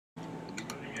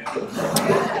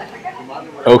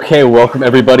Okay, welcome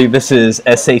everybody. This is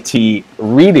SAT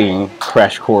Reading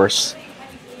Crash Course,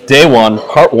 Day 1,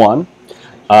 Part 1.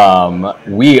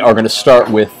 We are going to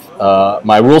start with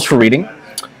my rules for reading.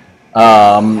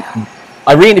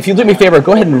 Irene, if you do me a favor,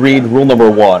 go ahead and read rule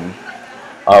number 1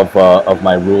 of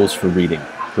my rules for reading,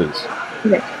 please.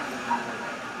 Okay.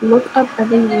 Look up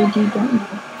every word you don't know.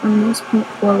 From this point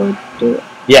forward, do it.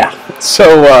 Yeah.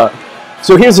 So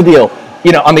here's the deal.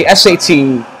 You know, on the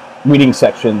SAT reading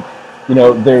section, you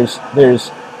know, there's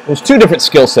two different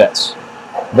skill sets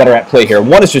that are at play here.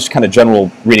 One is just kind of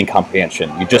general reading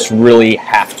comprehension. You just really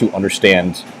have to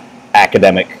understand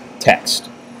academic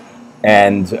text,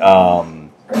 and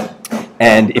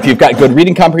if you've got good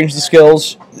reading comprehension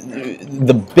skills,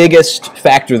 the biggest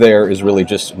factor there is really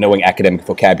just knowing academic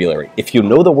vocabulary. If you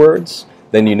know the words,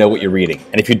 then you know what you're reading.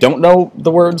 And if you don't know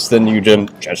the words, then you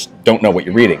just don't know what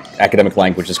you're reading. Academic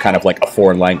language is kind of like a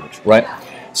foreign language, right?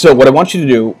 So what I want you to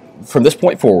do from this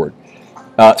point forward,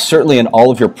 certainly in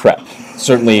all of your prep,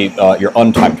 certainly your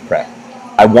untimed prep,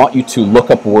 I want you to look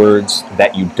up words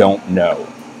that you don't know.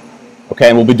 Okay,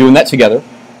 and we'll be doing that together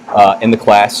in the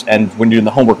class and when you're doing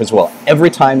the homework as well. Every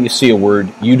time you see a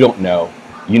word you don't know,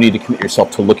 you need to commit yourself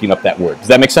to looking up that word. Does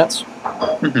that make sense?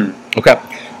 Mm-hmm. Okay.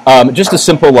 Just a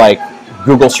simple like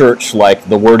Google search, like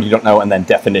the word you don't know, and then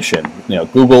definition. You know,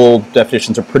 Google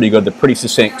definitions are pretty good. They're pretty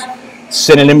succinct.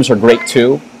 Synonyms are great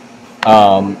too,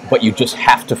 but you just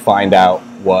have to find out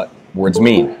what words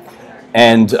mean.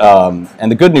 And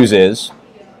the good news is,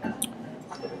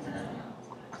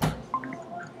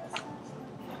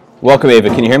 welcome Ava.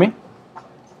 Can you hear me?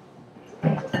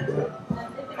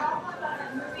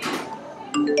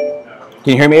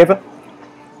 Can you hear me, Ava?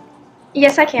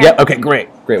 Yes, I can. Yeah. Okay. Great.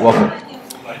 Welcome.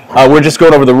 We're just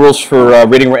going over the rules for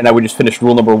reading right now. We just finished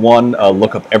rule number 1.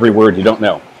 Look up every word you don't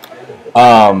know.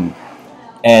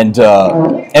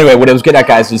 Anyway, what I was getting at,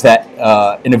 guys, is that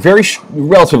in a very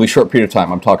relatively short period of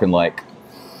time, I'm talking like,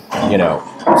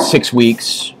 6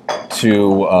 weeks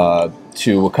to a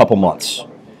couple months,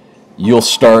 you'll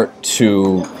start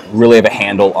to really have a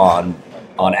handle on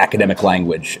academic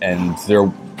language, and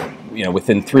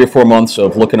within 3 or 4 months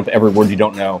of looking up every word you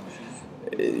don't know,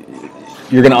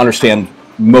 you're going to understand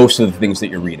most of the things that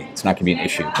you're reading. It's not going to be an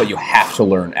issue, but you have to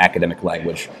learn academic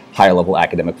language, higher level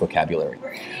academic vocabulary.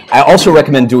 I also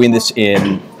recommend doing this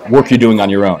in work you're doing on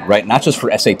your own, right? Not just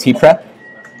for SAT prep,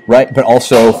 right? But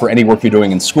also for any work you're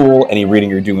doing in school, any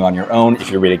reading you're doing on your own. If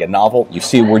you're reading a novel, you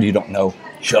see a word you don't know,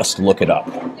 just look it up.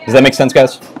 Does that make sense,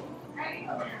 guys?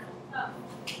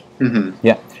 Mm-hmm.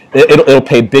 Yeah. It'll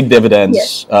pay big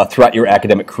dividends throughout your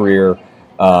academic career.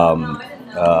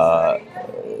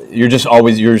 You're just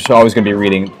always going to be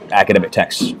reading academic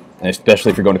texts, and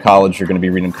especially if you're going to college, you're going to be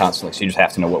reading them constantly. So you just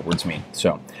have to know what words mean.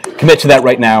 So commit to that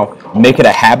right now. Make it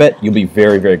a habit. You'll be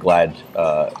very, very glad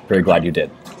you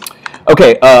did.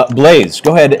 Okay, Blaze,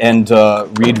 go ahead and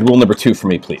read rule number 2 for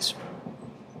me, please.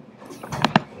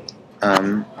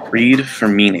 Read for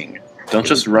meaning. Don't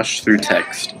just rush through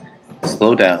text.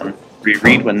 Slow down.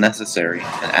 Reread when necessary,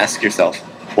 and ask yourself,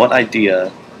 what idea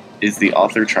is the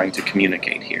author trying to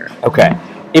communicate here? Okay.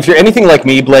 If you're anything like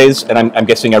me, Blaze, and I'm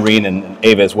guessing Irene and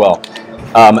Ava as well,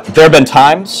 there have been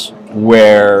times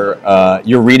where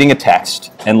you're reading a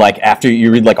text, and like after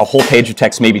you read like a whole page of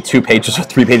text, maybe 2 pages or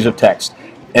 3 pages of text,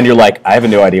 and you're like, I have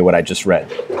no idea what I just read.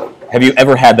 Have you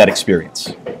ever had that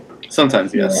experience?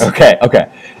 Sometimes, yes. Okay.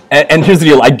 And here's the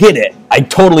deal. I get it. I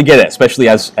totally get it, especially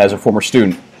as a former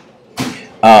student.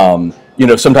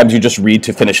 Sometimes you just read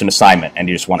to finish an assignment and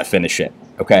you just want to finish it,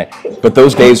 okay? But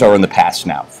those days are in the past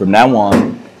now. From now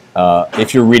on,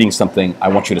 if you're reading something, I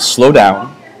want you to slow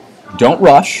down, don't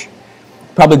rush.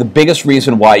 Probably the biggest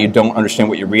reason why you don't understand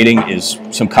what you're reading is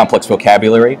some complex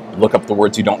vocabulary. Look up the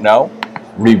words you don't know,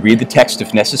 reread the text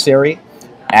if necessary,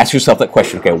 ask yourself that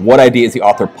question, okay, what idea is the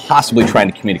author possibly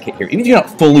trying to communicate here? Even if you don't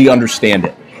fully understand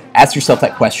it, ask yourself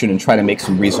that question and try to make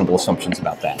some reasonable assumptions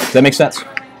about that. Does that make sense?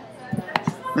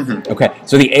 Mm-hmm. Okay,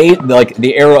 so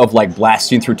the era of like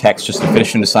blasting through text just to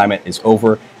finish an assignment is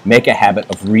over. Make a habit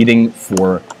of reading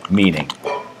for meaning,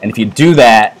 and if you do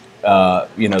that,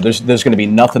 there's going to be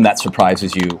nothing that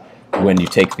surprises you when you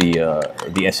take the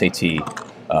SAT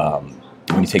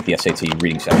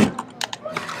reading section.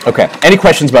 Okay, any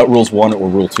questions about rules 1 or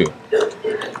rule 2?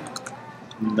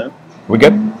 No. We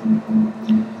good?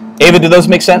 Ava, do those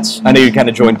make sense? I know you kind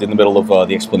of joined in the middle of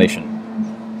the explanation.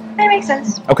 That makes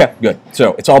sense. Okay, good.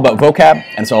 So it's all about vocab,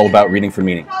 and it's all about reading for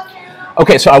meaning.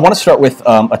 Okay, so I want to start with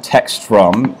a text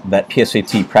from that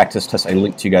PSAT practice test I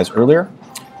linked to you guys earlier.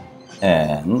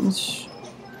 And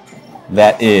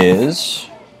that is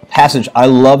a passage I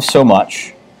love so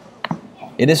much.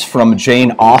 It is from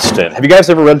Jane Austen. Have you guys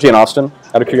ever read Jane Austen,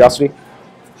 out of curiosity?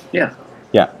 Yeah.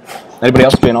 Yeah. Anybody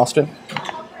else, Jane Austen?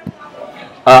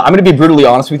 I'm going to be brutally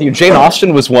honest with you. Jane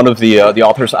Austen was one of the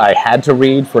authors I had to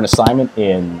read for an assignment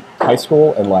in high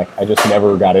school, and like I just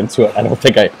never got into it. I don't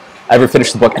think I ever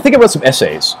finished the book. I think I wrote some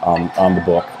essays on the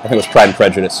book. I think it was Pride and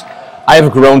Prejudice. I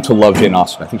have grown to love Jane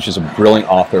Austen. I think she's a brilliant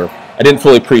author. I didn't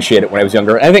fully appreciate it when I was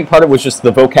younger. And I think part of it was just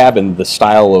the vocab and the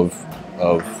style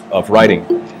of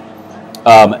writing.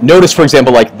 Notice, for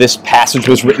example, like this passage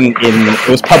was it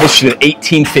was published in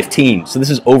 1815, so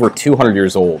this is over 200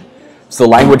 years old. So the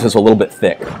language is a little bit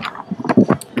thick.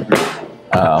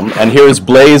 And here is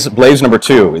Blaze. Blaze number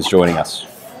 2 is joining us.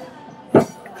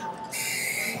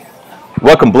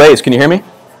 Welcome, Blaze. Can you hear me?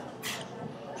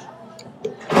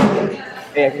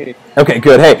 Hey, I can hear you. Okay,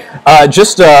 good. Hey,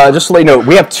 just to let you know,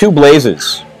 we have 2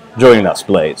 Blazes joining us.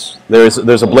 Blaze. There's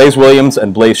a Blaze Williams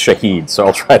and Blaze Shahid. So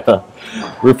I'll try to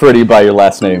refer to you by your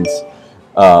last names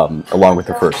along with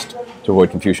the first to avoid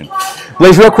confusion.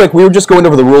 Blaze, real quick, we were just going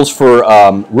over the rules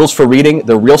for reading.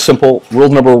 They're real simple. Rule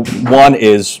number 1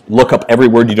 is look up every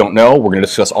word you don't know. We're going to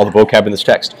discuss all the vocab in this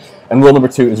text. And rule number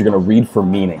 2 is you're going to read for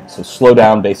meaning. So slow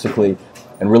down, basically,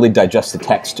 and really digest the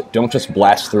text. Don't just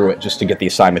blast through it just to get the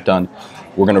assignment done.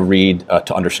 We're going to read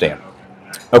to understand.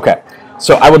 Okay,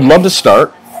 so I would love to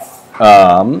start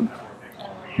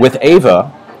with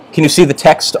Ava. Can you see the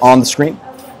text on the screen?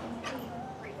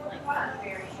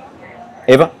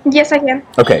 Ava? Yes, I can.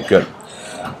 Okay, good.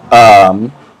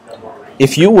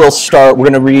 If you will start, we're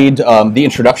going to read the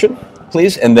introduction,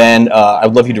 please, and then I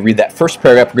would love you to read that first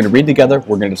paragraph. We're going to read together.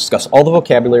 We're going to discuss all the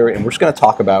vocabulary, and we're just going to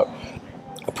talk about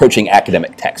approaching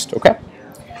academic text, okay?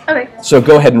 Okay. So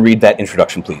go ahead and read that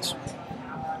introduction, please.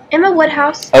 Emma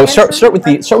Woodhouse. Oh, start with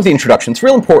the introduction. It's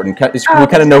real important. We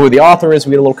kind of know who the author is.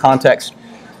 We get a little context.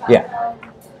 Yeah.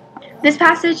 This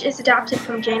passage is adapted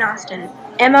from Jane Austen.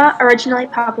 Emma, originally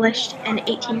published in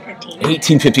 1815.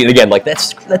 1815. Again, like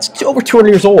that's over 200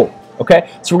 years old. Okay,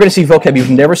 so we're going to see vocab you've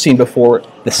never seen before.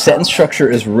 The sentence structure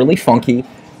is really funky.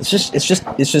 It's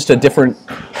just a different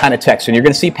kind of text, and you're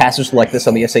going to see passages like this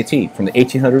on the SAT from the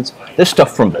 1800s. There's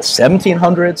stuff from the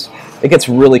 1700s. It gets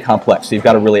really complex. So you've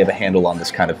got to really have a handle on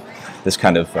this kind of text. Go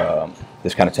ahead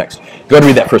and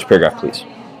read that first paragraph, please.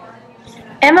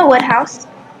 Emma Woodhouse,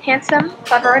 handsome,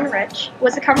 clever, and rich,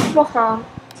 with a comfortable home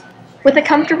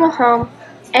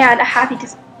and a happy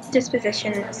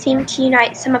disposition, seemed to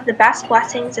unite some of the best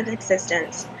blessings of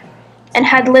existence, and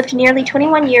had lived nearly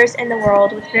 21 years in the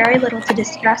world with very little to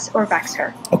distress or vex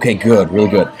her. Okay, good, really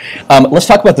good. Let's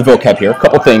talk about the vocab here. A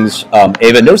couple things.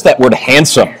 Ava, notice that word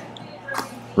handsome,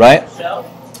 right?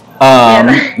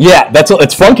 Yeah,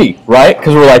 it's funky, right?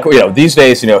 Because we're like, these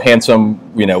days, handsome,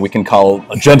 we can call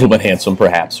a gentleman handsome,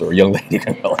 perhaps, or a young lady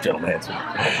can call a gentleman handsome.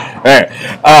 All right,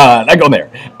 not going there.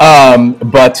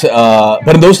 But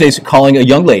in those days, calling a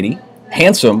young lady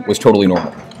handsome was totally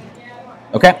normal.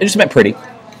 Okay, it just meant pretty,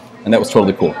 and that was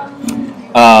totally cool.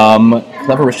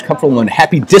 Clever, rich, comfortable, and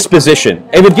happy disposition.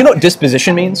 Ava, do you know what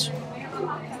disposition means?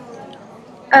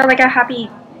 Like a happy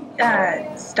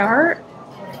start.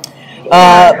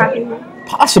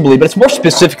 Possibly, but it's more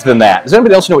specific than that. Does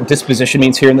anybody else know what disposition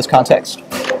means here in this context?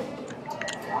 I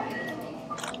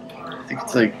think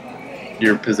it's like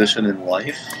your position in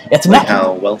life. It's like not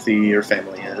how wealthy your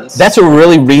family is. That's a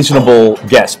really reasonable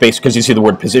guess, based because you see the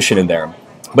word position in there.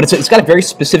 But it's got a very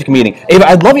specific meaning. Ava,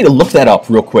 I'd love you to look that up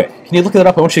real quick. Can you look that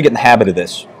up? I want you to get in the habit of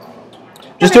this.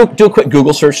 Just do a quick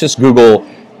Google search. Just Google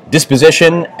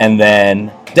disposition and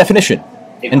then definition.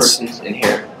 A person's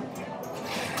inherent.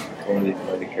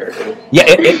 Yeah,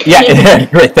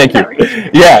 inherent. Great, thank you.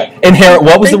 Yeah, inherent.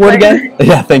 What was the word again?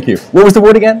 Yeah, thank you. What was the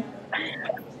word again?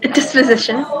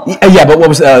 Disposition. Yeah, but what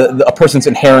was a person's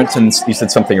inherent? And you said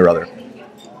something or other.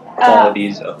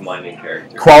 Qualities of mind and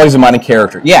character. Qualities of mind and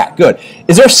character. Yeah, good.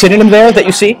 Is there a synonym there that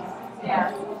you see?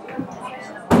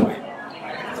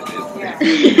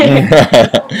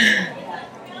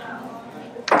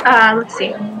 Let's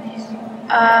see.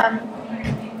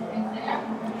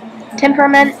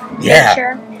 Temperament,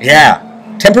 nature. Yeah.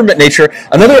 Temperament, nature.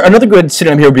 Another good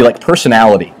synonym here would be like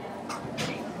personality.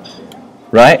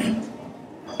 Right?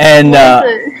 And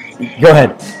go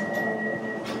ahead.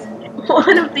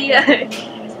 One of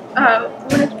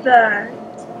the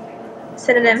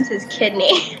synonyms is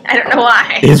kidney. I don't know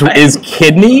why. Is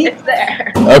kidney? It's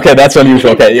there. Okay, that's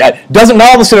unusual. Okay, yeah. Not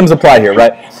all the synonyms apply here,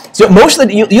 right? So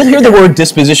you'll hear the word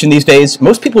disposition these days.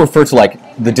 Most people refer to like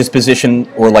the disposition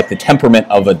or like the temperament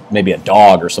of maybe a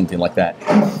dog or something like that.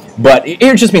 But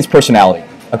it just means personality.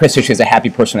 Okay, so she has a happy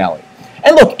personality.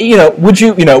 And look, would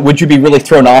you be really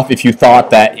thrown off if you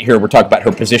thought that here we're talking about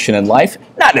her position in life?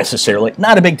 Not necessarily,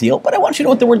 not a big deal, but I want you to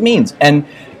know what the word means. And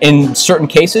in certain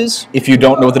cases, if you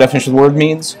don't know what the definition of the word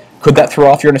means, could that throw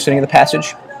off your understanding of the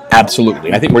passage? Absolutely.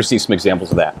 And I think we're going to see some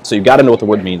examples of that. So you've got to know what the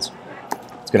word means.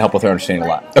 It's going to help with her understanding a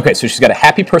lot. Okay, so she's got a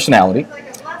happy personality.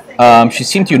 She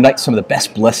seemed to unite some of the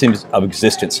best blessings of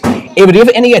existence. Ava, do you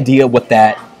have any idea what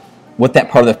that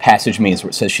part of the passage means where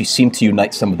it says she seemed to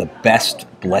unite some of the best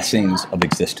blessings of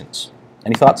existence?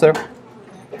 Any thoughts there?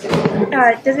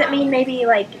 Does it mean maybe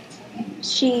like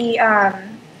she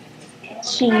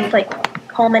like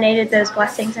culminated those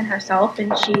blessings in herself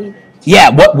and she... Yeah,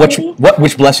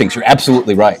 which blessings? You're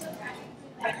absolutely right.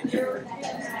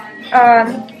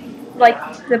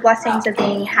 Like the blessings of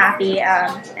being happy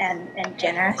and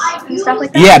generous and stuff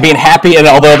like that. Yeah, being happy and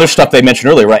all the other stuff they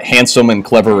mentioned earlier, right? Handsome and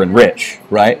clever and rich,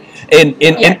 right?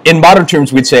 In modern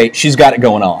terms, we'd say she's got it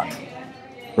going on,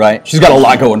 right? She's got a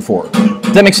lot going for her.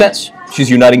 Does that make sense? She's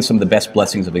uniting some of the best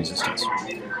blessings of existence.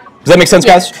 Does that make sense,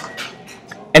 guys?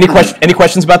 Any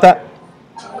questions about that?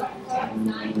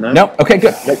 No? Okay,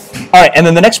 good. All right, and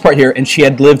then the next part here, and she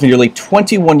had lived nearly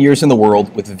 21 years in the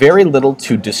world with very little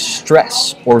to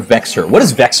distress or vex her. What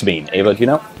does vex mean, Ava, do you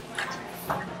know?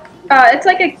 It's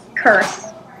like a curse,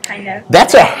 kind of.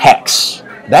 That's a hex.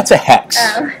 That's a hex.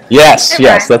 Oh. Yes,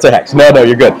 that's a hex. No,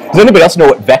 you're good. Does anybody else know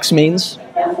what vex means?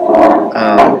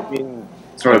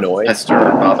 Sort of annoy, pester,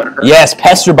 or bother her. Yes,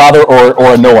 pester, bother,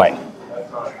 or annoy.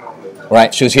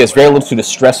 Right, so she has very little to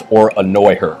distress or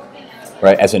annoy her.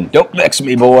 Right, as in, don't vex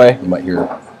me, boy. You might hear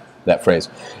that phrase.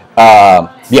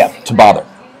 To bother.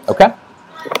 Okay?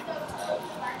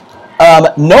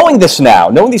 Knowing this now,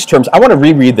 knowing these terms, I want to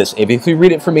reread this, Ava. If you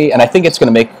read it for me, and I think it's going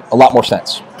to make a lot more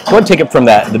sense. Go ahead and take it from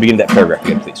the beginning of that paragraph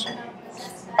again, please.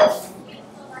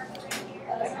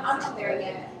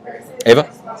 Ava?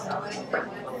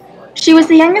 She was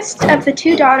the youngest of the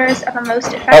two daughters of a most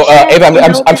affectionate...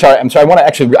 Ava, I'm sorry. I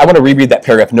want to reread that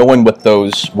paragraph, knowing what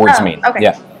those words mean. Okay.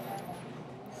 Yeah.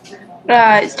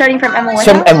 Starting from Emma Woodhouse.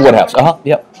 Some Emma Woodhouse.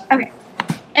 Yep. Okay.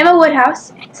 Emma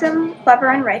Woodhouse, handsome, clever,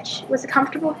 and rich, with a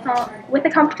comfortable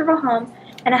home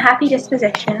and a happy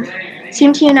disposition,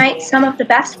 seemed to unite some of the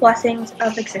best blessings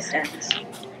of existence,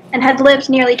 and had lived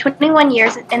nearly 21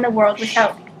 years in the world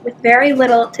with very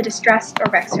little to distress or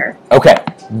vex her. Okay.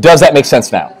 Does that make sense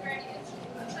now?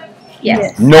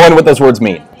 Yes. Knowing what those words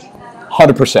mean.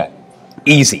 100%.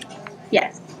 Easy.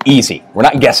 Yes. Easy. We're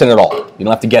not guessing at all. You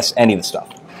don't have to guess any of the stuff.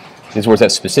 These words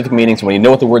have specific meanings, and when you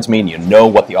know what the words mean, you know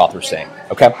what the author's saying.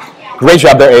 Okay? Great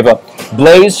job there, Ava.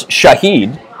 Blaise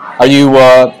Shahid, are you,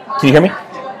 can you hear me?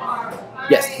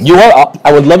 Yes. You are up.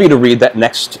 I would love you to read that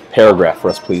next paragraph for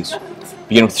us, please.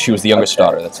 Beginning with, she was the youngest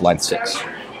daughter. That's line 6.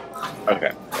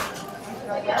 Okay.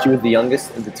 She was the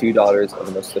youngest of the two daughters of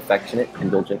the most affectionate,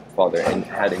 indulgent father, and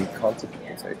had in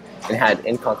consequence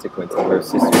of her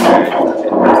sister's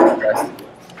marriage and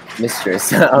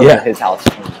mistress of his house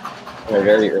in a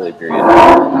very early period.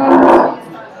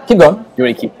 Keep going. You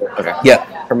want to keep going? Okay. Yeah.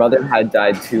 Her mother had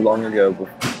died too long ago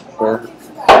for her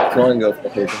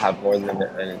to have more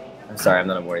than I'm sorry, I'm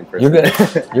not a morning person. You're good.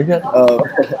 You're good.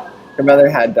 Her mother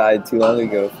had died too long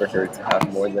ago for her to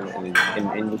have more than an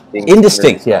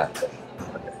indistinct, yeah.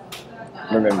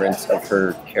 remembrance of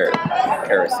her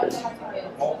caresses.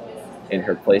 In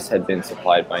her place had been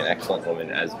supplied by an excellent woman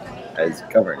as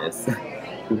governess,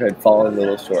 who had fallen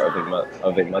little short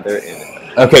of a mother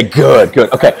in... Okay, good.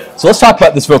 Okay, so let's talk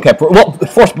about this vocab. Well,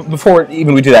 before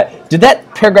even we do that, did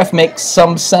that paragraph make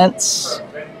some sense?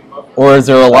 Or is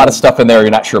there a lot of stuff in there you're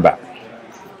not sure about?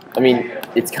 I mean,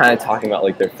 it's kind of talking about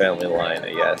like their family line,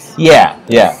 I guess. Yeah.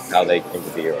 How they came to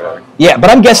be or whatever. Yeah, but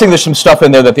I'm guessing there's some stuff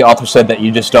in there that the author said that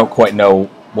you just don't quite know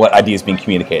what idea is being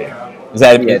communicated. Is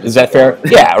that fair?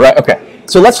 Yeah, right, okay.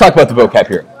 So let's talk about the vocab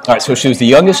here. All right, so she was the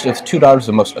youngest of two daughters of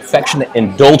the most affectionate,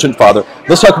 indulgent father.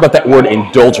 Let's talk about that word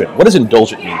indulgent. What does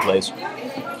indulgent mean, Blaise?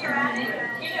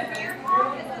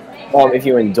 If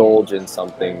you indulge in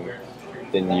something,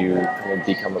 then you kind of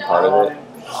become a part of it.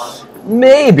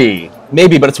 Maybe,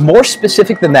 but it's more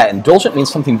specific than that. Indulgent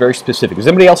means something very specific. Does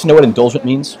anybody else know what indulgent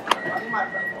means?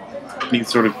 It means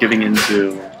sort of giving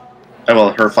into...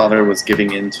 Well, her father was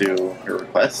giving into her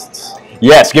requests.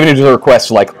 Yes, giving into the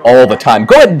requests like all the time.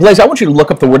 Go ahead, Blaise. I want you to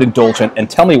look up the word indulgent and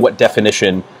tell me what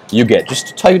definition you get.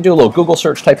 Just do a little Google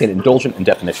search, type in indulgent and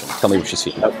definition. Tell me what you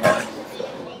see. Okay.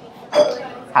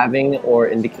 Having or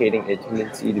indicating a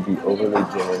tendency to be overly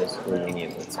generous or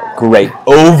lenient with someone. Great.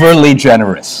 Overly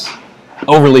generous.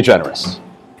 Overly generous.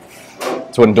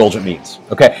 That's what indulgent means.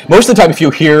 Okay. Most of the time, if you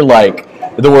hear like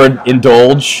the word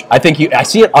indulge, I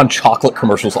see it on chocolate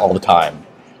commercials all the time.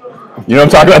 You know what I'm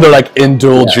talking about? They're like,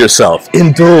 indulge yourself,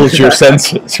 indulge your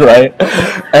senses, right?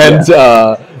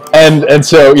 And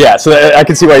so yeah, so I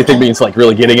can see why you think it means like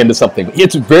really getting into something.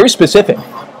 It's very specific.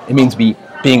 It means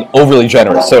being overly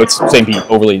generous. So it's saying be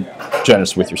overly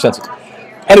generous with your senses.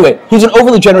 Anyway, he's an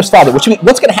overly generous father. What's going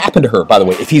to happen to her, by the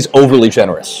way, if he's overly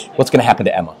generous? What's going to happen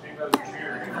to Emma?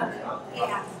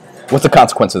 What's the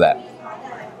consequence of that?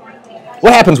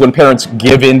 What happens when parents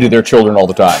give in to their children all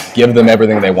the time? Give them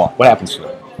everything they want. What happens to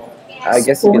them? I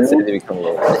guess you could say they become a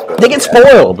little more spoiled. They get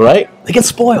spoiled, right? They get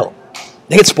spoiled.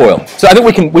 They get spoiled. So I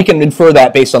think we can infer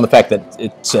that based on the fact that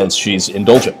it says she's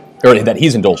indulgent, or that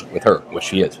he's indulgent with her, which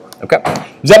she is. Okay?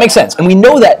 Does that make sense? And we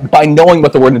know that by knowing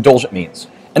what the word indulgent means.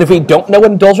 And if we don't know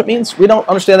what indulgent means, we don't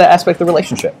understand that aspect of the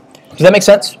relationship. Does that make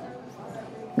sense?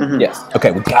 Mm-hmm. Yes.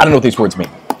 Okay, we've got to know what these words mean.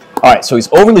 All right, so he's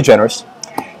overly generous.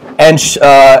 And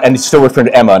he's still referring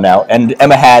to Emma now. And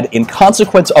Emma had, in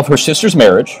consequence of her sister's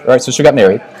marriage, all right, sister got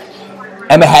married,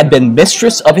 Emma had been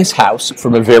mistress of his house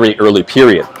from a very early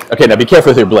period. Okay, now be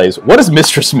careful here, Blaze. What does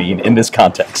mistress mean in this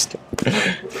context?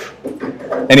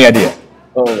 Any idea?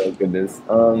 Oh my goodness.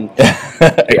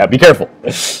 Yeah, be careful.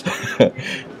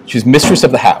 She's mistress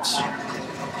of the house.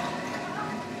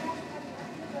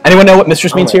 Anyone know what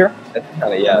mistress means here? That's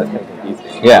kind of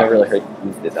confusing. Yeah. I never really heard you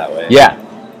used it that way. Yeah.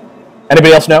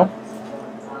 Anybody else know?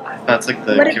 That's like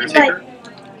the What if you caretaker.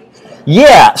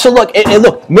 Yeah, so look,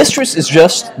 look, mistress is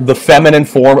just the feminine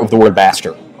form of the word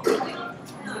master.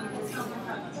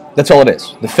 That's all it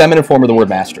is, the feminine form of the word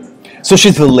master. So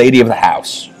she's the lady of the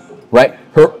house, right?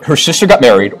 Her sister got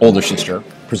married, older sister,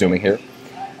 presuming here.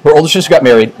 Her older sister got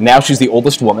married, now she's the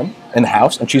oldest woman in the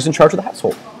house, and she's in charge of the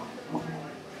household.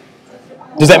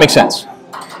 Does that make sense?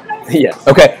 Yes.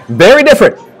 Okay, very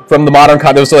different from the modern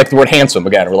context. Like the word handsome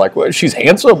again. We're like, well, she's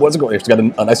handsome? What's going on? She's got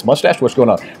a nice mustache? What's going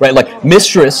on? Right, like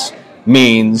mistress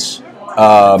means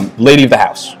lady of the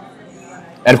house.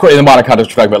 And of course, in the modern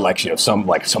context, we're talking about like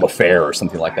some affair or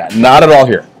something like that. Not at all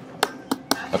here.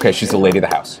 Okay, she's the lady of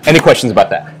the house. Any questions about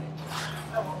that?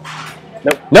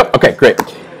 Nope. Nope. Okay, great.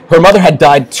 Her mother had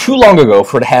died too long ago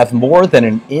for her to have more than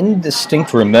an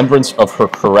indistinct remembrance of her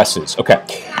caresses. Okay,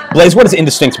 Blaze, what does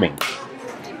indistinct mean?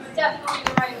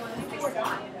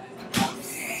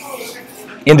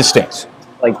 Indistinct.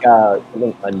 Like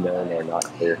something unknown or not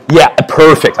clear. Yeah,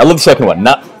 perfect. I love the second one.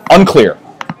 Not unclear,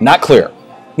 not clear.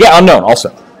 Yeah, unknown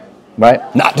also,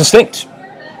 right? Not distinct.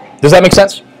 Does that make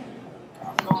sense?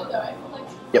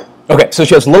 Yep. Okay, so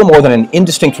she has a little more than an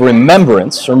indistinct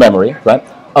remembrance or memory, right,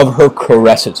 of her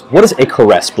caresses. What is a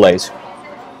caress, Blaze?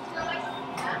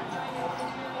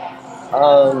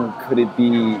 Could it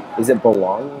be? Is it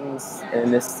belongings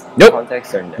in this Nope.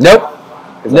 context or no? Nope.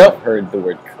 Because Nope. I've heard the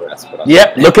word caress, but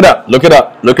Yep, look it up, look it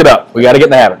up, look it up. We got to get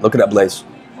in the habit. Look it up, Blaze.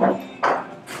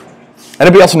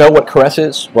 Anybody else know what caress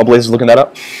is while Blaze is looking that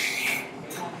up?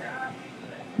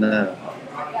 No.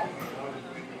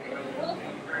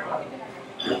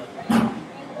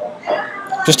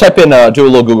 Just type in, do a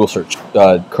little Google search,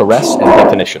 caress and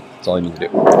definition. That's all you need to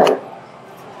do.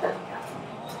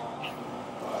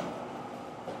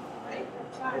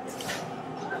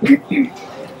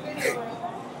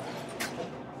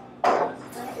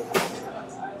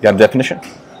 Got a definition?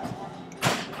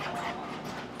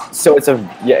 So it's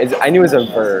I knew it was a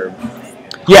verb.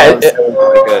 Yeah,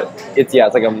 It's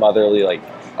like a motherly, like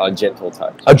a gentle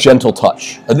touch. a gentle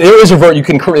touch. There is a verb.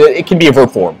 It can be a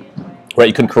verb form, right?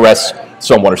 You can caress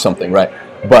someone or something, right?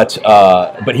 But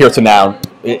here it's a noun.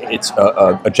 It's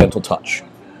a gentle touch.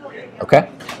 Okay.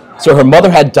 So her mother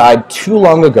had died too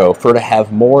long ago for her to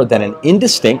have more than an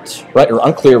indistinct, right, or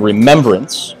unclear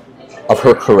remembrance of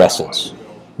her caresses.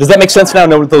 Does that make sense now?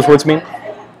 Know what those words mean?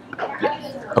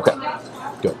 Yes. Okay.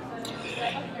 Good.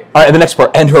 All right, and the next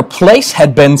part. And her place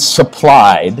had been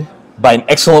supplied by an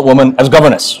excellent woman as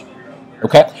governess.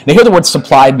 Okay? Now here the word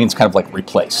supplied means kind of like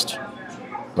replaced.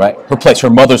 Right? Her place, her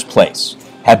mother's place,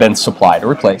 had been supplied or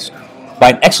replaced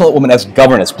by an excellent woman as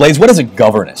governess. Blaze, what is a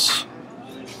governess?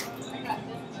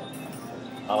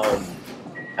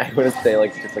 I would say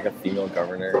just like a female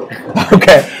governor.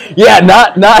 Okay. Yeah,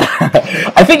 not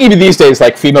I think even these days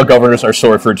like female governors are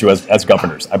so referred to as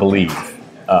governors, I believe.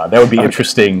 That would be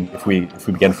interesting if we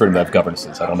began referring to them as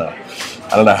governesses. I don't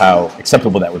know how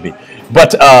acceptable that would be.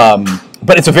 But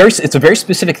it's a very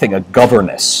specific thing, a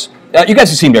governess. You guys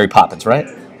have seen Mary Poppins, right?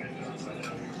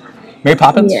 Mary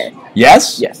Poppins? Yeah.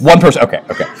 Yes? Yes. One person. Okay.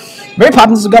 Mary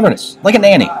Poppins is a governess, like a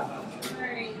nanny.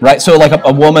 Right? So like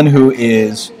a woman who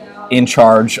is in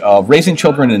charge of raising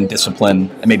children and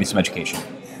discipline and maybe some education.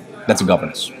 That's a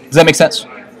governess. Does that make sense?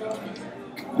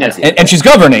 Yes. And she's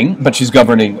governing, but she's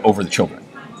governing over the children.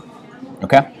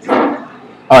 Okay?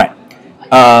 All right.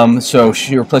 So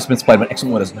she replaced Miss by an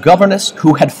excellent one as governess,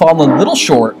 who had fallen little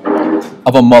short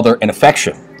of a mother in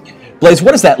affection. Blaze,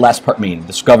 what does that last part mean?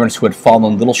 This governess who had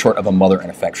fallen little short of a mother in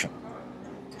affection.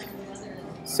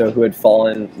 So who had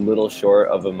fallen little short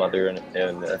of a mother in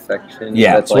affection?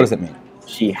 Yeah. That's So what does it mean?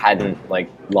 She hadn't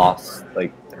lost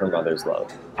her mother's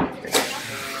love.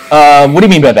 What do you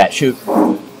mean by that? Shoot.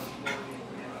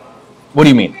 What do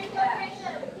you mean?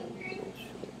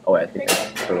 Oh, I think I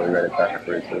totally read it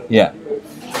backwards. Yeah.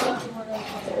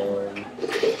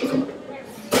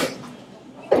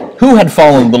 Who had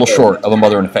fallen little short of a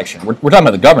mother in affection? We're talking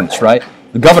about the governess, right?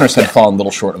 The governess had fallen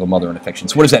little short of a mother in affection.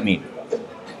 So what does that mean?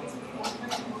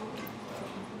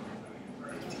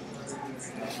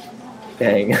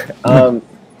 Dang. And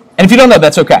if you don't know,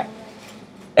 that's okay.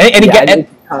 It's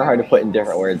kind of hard to put in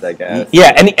different words, I guess.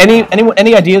 Yeah.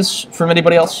 Any ideas from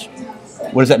anybody else?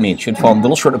 What does that mean? She had fallen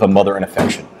little short of a mother in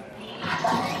affection.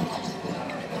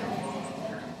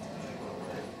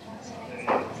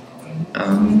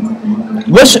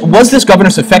 Was this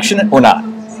governess affectionate or not?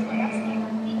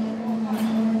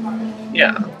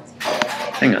 Yeah.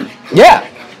 Hang on. Yeah.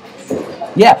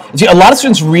 Yeah. See, a lot of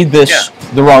students read this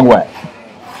the wrong way.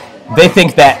 They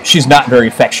think that she's not very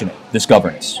affectionate, this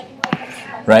governess,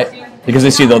 right? Because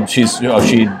they see that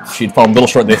she'd fallen little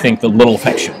short. They think the little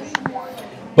affection.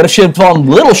 But if she had fallen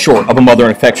little short of a mother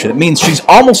in affection, it means she's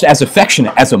almost as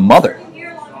affectionate as a mother.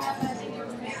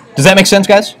 Does that make sense,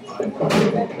 guys?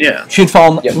 Yeah. She'd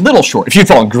fallen little short. If she'd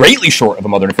fallen greatly short of a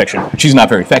mother in affection, she's not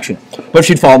very affectionate. But if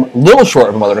she'd fallen little short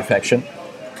of a mother in affection,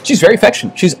 she's very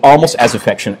affectionate. She's almost as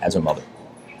affectionate as a mother,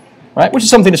 right? Which is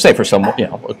something to say for someone,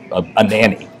 a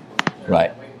nanny,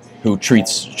 right, who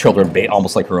treats children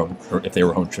almost like her own, or if they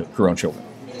were her own children.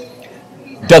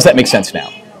 Does that make sense now?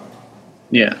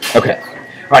 Yeah. Okay.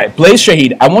 All right, Blaze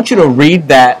Shahid, I want you to read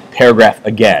that paragraph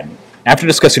again. After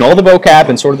discussing all the vocab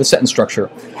and sort of the sentence structure,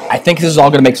 I think this is all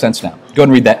going to make sense now. Go ahead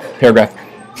and read that paragraph.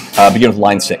 Begin with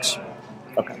line 6.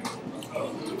 Okay.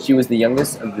 She was the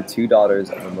youngest of the 2 daughters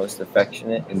of a most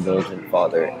affectionate, indulgent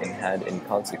father, and had, in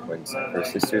consequence of her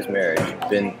sister's marriage,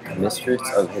 been mistress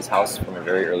of his house from a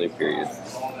very early period.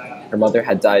 Her mother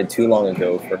had died too long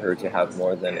ago for her to have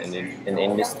more than an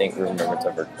indistinct remembrance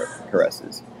of her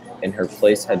caresses, and her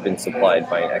place had been supplied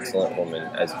by an excellent woman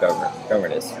as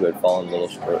governess who had fallen little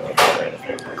short of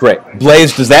her. Great.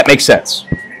 Blaze, does that make sense?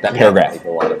 That paragraph? Make a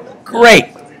lot of it.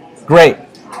 Great.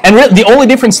 And the only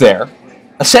difference there,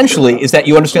 essentially, is that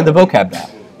you understand the vocab now.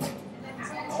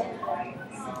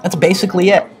 That's basically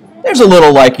it. There's a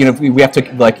little, we have to,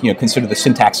 consider the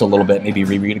syntax a little bit, maybe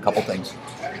reread a couple things.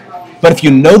 But if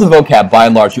you know the vocab, by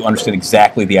and large, you understand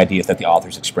exactly the ideas that the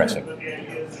author's expressing.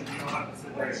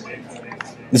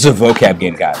 This is a vocab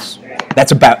game, guys.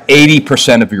 That's about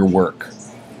 80% of your work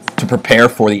to prepare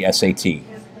for the SAT,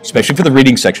 especially for the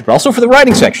reading section, but also for the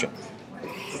writing section.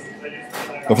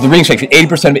 But for the reading section,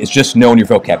 80% of it is just knowing your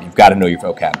vocab. You've got to know your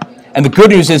vocab. And the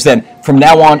good news is then, from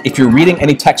now on, if you're reading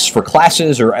any texts for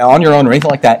classes or on your own or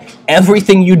anything like that,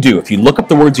 everything you do, if you look up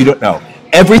the words you don't know,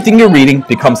 everything you're reading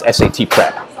becomes SAT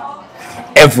prep.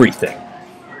 Everything.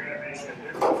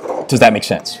 Does that make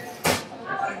sense?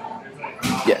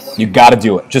 Yes. You got to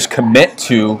do it. Just commit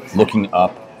to looking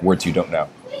up words you don't know,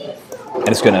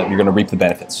 and you're gonna reap the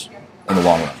benefits in the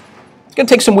long run. It's gonna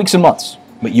take some weeks and months,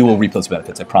 but you will reap those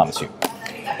benefits. I promise you.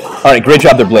 All right, great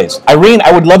job there, Blaze. Irene,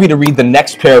 I would love you to read the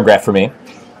next paragraph for me.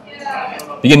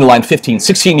 Beginning line 15.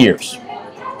 16 years.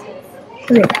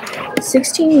 Okay.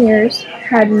 16 years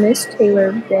had Miss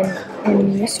Taylor been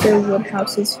in Mr.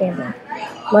 Woodhouse's family,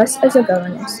 less as a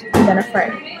governess than a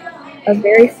friend,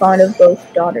 very fond of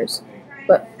both daughters,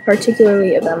 but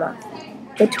particularly of Emma.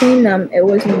 Between them, it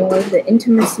was more the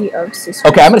intimacy of sisters.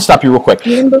 Okay, I'm going to stop you real quick.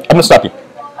 I'm going to stop you.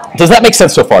 Does that make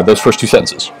sense so far, those first 2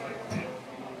 sentences?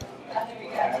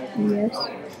 Yes,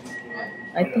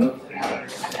 I think.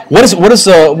 What is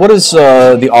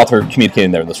the author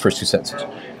communicating there in those first 2 sentences?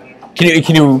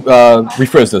 Can you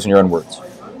rephrase those in your own words?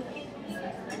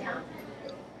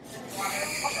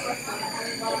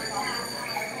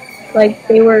 Like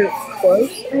they were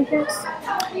close, I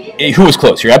guess. Who was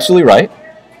close? You're absolutely right.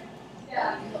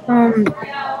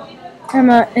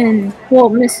 Emma and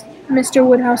Mr.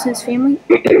 Woodhouse's family.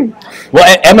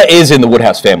 Well, Emma is in the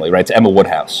Woodhouse family, right? It's Emma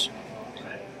Woodhouse,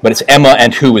 but it's Emma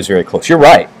and who is very close. You're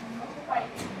right.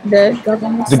 The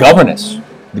governess.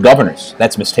 The governess.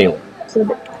 That's Miss Taylor.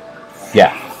 So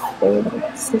yeah. They were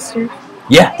like sisters.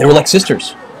 Yeah, they were like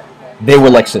sisters.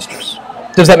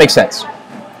 Does that make sense?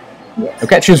 Yes.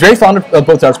 Okay, she was very fond of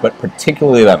both daughters, but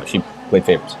particularly Emma. She played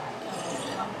favorites.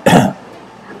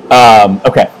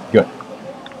 Okay, good.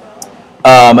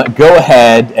 Go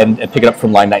ahead and pick it up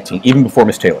from line 19, even before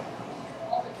Miss Taylor.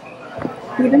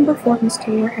 Even before Miss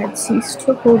Taylor had ceased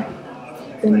to hold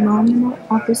the nominal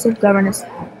office of governess,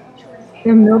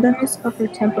 the mildness of her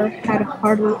temper had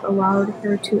hardly allowed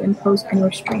her to impose any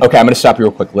restraint. Okay, I'm going to stop you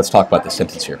real quick. Let's talk about this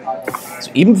sentence here.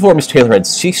 So even before Miss Taylor had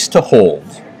ceased to hold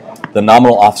the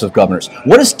nominal office of governors,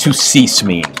 what does to cease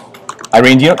mean?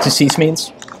 Irene, do you know what to cease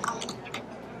means?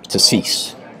 To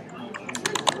cease.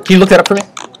 Can you look that up for me?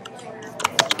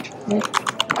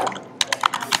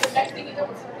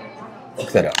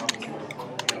 Look that up.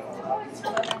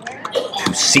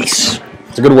 To cease.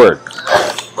 It's a good word.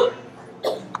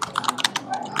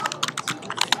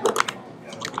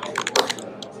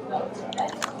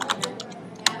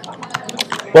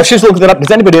 Well, she's looking that up.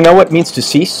 Does anybody know what it means to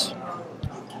cease?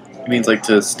 It means like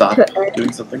to stop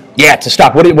doing something. Yeah, to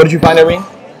stop. What did you find, Irene?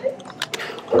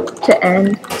 To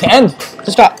end. To end.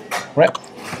 To stop. Right.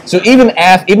 So even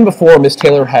before Miss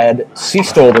Taylor had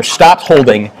ceased to hold or stopped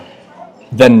holding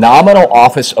the nominal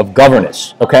office of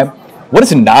governess. Okay. What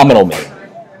does nominal mean?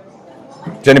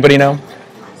 Does anybody know?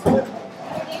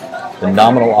 The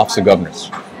nominal office of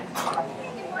governess.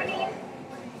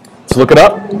 Let's look it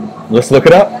up. Let's look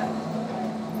it up.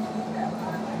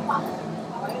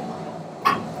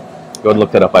 Go ahead and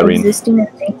look that up, Irene. Existing in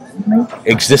name only.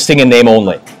 Existing in name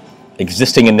only.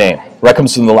 Existing in name. Right,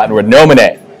 comes from the Latin word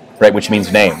nomine, right, which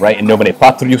means name, right? In nomine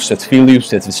Patrius et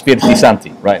Filius et Spiritus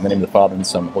Sancti, right? In the name of the Father and the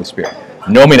Son and the Holy Spirit.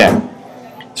 Nomine.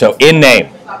 So in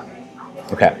name.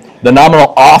 Okay. The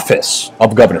nominal office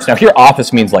of governess. Now here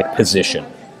office means like position.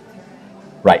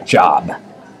 Right, job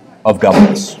of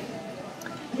governess.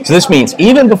 So this means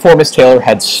even before Miss Taylor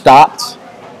had stopped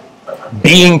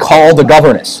being called a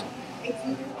governess,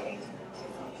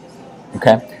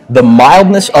 okay, the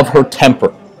mildness of her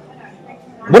temper.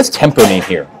 What does temper mean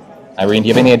here? Irene, do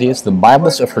you have any ideas? The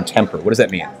mildness of her temper. What does that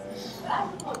mean?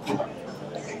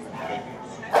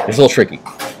 It's a little tricky.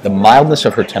 The mildness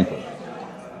of her temper.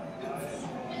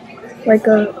 Like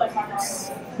a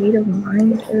state of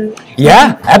mind? Or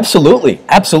Yeah, absolutely.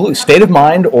 Absolutely. State of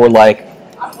mind or like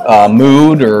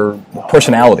mood or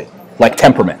personality. Like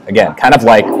temperament. Again, kind of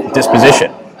like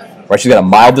disposition. Right? She's got a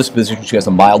mild disposition. She has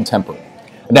a mild temper.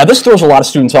 Now, this throws a lot of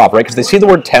students off, right? Because they see the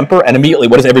word temper, and immediately,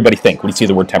 what does everybody think when you see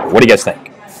the word temper? What do you guys think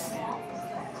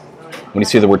when you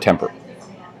see the word temper?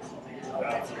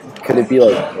 Could it be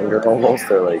like anger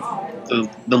almost, or like The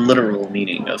literal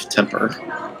meaning of temper.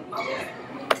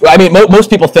 Well, I mean, most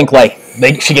people think like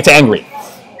she gets angry,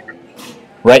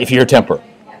 right? If you hear temper,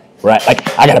 right?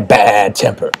 Like, I got a bad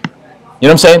temper. You know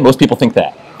what I'm saying? Most people think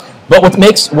that. But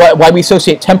why we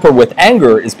associate temper with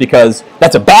anger is because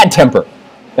that's a bad temper,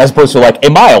 as opposed to like a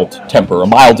mild temper, a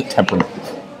mild temperament.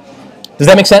 Does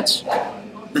that make sense?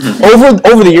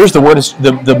 Over the years, the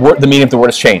meaning of the word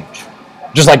has changed.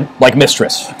 Just like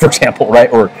mistress, for example,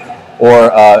 right? Or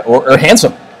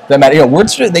handsome. That matter. You know,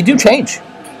 words they do change.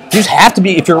 You just have to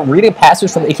be, if you're reading a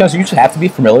passage from the 1800s, you just have to be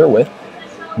familiar with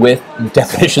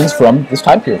definitions from this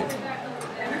time period.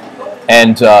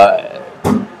 And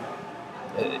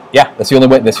yeah, that's the only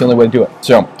way. That's the only way to do it.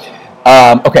 So,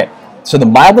 okay. So the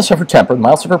mildness of her temper, the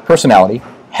mildness of her personality,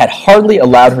 had hardly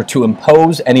allowed her to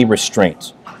impose any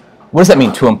restraint. What does that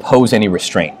mean, to impose any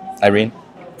restraint, Irene?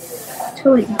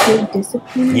 to like give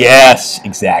discipline? Yes,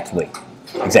 exactly.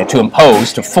 To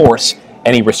impose, to force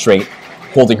any restraint,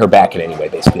 holding her back in any way,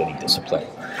 basically any discipline.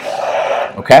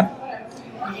 Okay?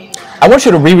 I want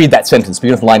you to reread that sentence,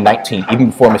 beginning with line 19, even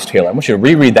before Miss Taylor. I want you to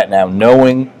reread that now,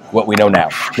 knowing what we know now.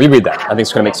 Reread that. I think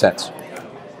it's going to make sense.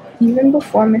 Even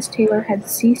before Miss Taylor had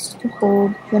ceased to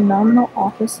hold the nominal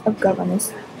office of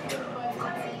governess.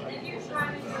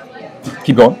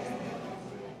 Keep going.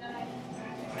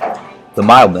 The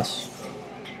mildness.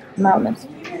 Mildness.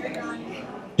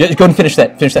 Just go and finish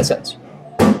that sentence.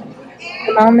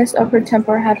 The mildness of her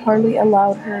temper had hardly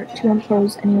allowed her to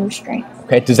impose any restraint.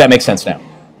 Okay, does that make sense now?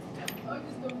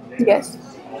 Yes.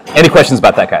 Any questions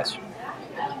about that, guys?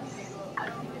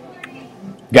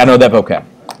 Gotta know that vocab.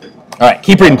 All right,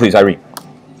 keep reading, please, Irene.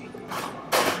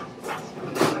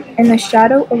 And the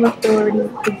shadow of authority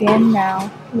began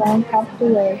now, long passed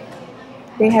away.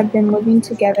 They had been living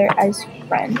together as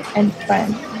friend and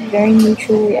friend, very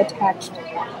mutually attached,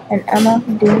 and Emma,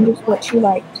 doing just what she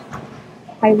liked,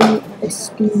 highly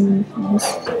esteemed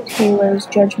Miss Taylor's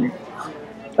judgment,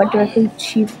 but directed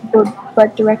chiefly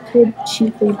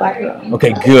by her own.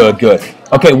 Okay, good.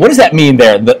 Okay, what does that mean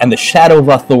there? And the shadow of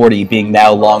authority being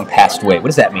now long passed away. What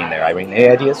does that mean there, Irene? Any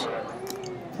ideas?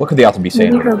 What could the author be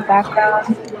saying? Maybe her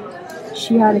background.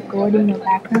 She had authority in her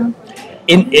background.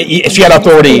 She had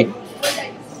authority.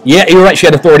 Yeah, you're right. She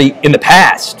had authority in the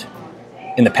past.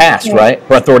 Yeah. Right?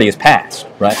 Her authority is past,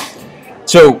 right?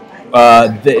 So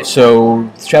So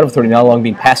Shadow of Authority now long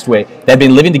being passed away. They had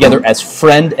been living together as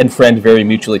friend and friend, very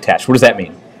mutually attached. What does that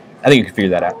mean? I think you can figure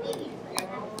that out.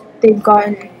 They've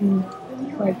gotten,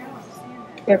 like,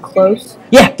 they're close.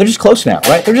 Yeah, they're just close now,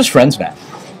 right? They're just friends now,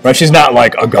 right? She's not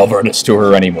like a governess to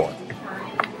her anymore,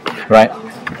 right?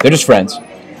 They're just friends.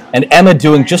 And Emma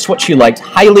doing just what she liked,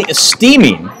 highly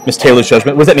esteeming Miss Taylor's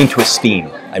judgment. What does that mean to esteem,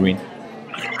 Irene?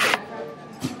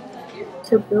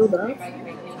 To build up.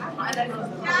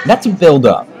 Not to build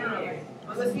up.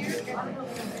 Does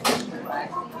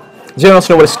anyone else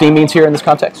know what esteem means here in this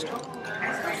context?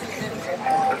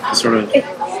 Sort of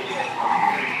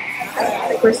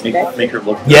make her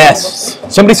look. Yes.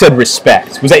 Somebody said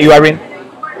respect. Was that you, Irene?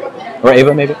 Or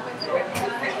Ava, maybe?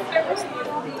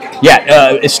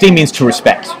 Yeah, esteem means to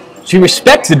respect. She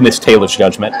respected Miss Taylor's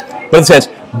judgment, but it says,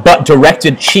 but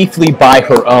directed chiefly by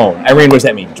her own. Irene, what does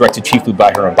that mean? Directed chiefly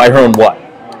by her own. By her own what?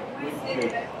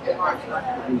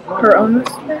 Her own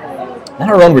respect? Not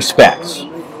her own respects.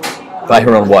 By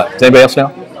her own what? Does anybody else know?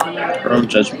 Her own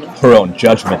judgment. Her own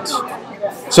judgment.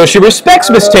 So she respects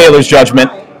Miss Taylor's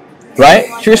judgment, right?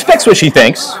 She respects what she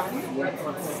thinks,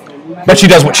 but she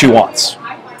does what she wants.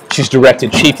 She's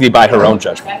directed chiefly by her own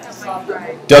judgment.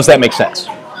 Does that make sense?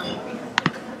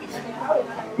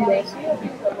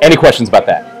 Any questions about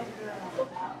that?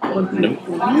 No.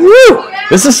 Woo!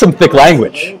 This is some thick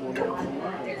language.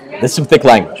 This is some thick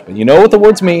language, but you know what the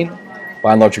words mean.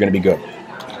 By and large, you're going to be good.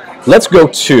 Let's go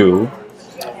to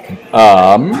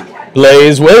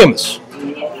Blaze Williams.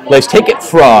 Blaze, take it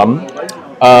from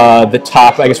the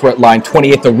top. I guess we're at line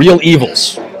 28. The real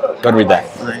evils. Go ahead and read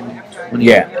that. Line 28.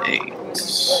 Yeah.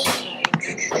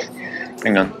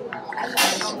 Hang on.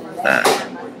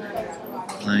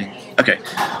 Okay.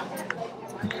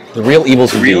 The real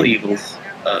evils.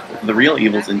 The real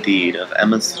evils indeed of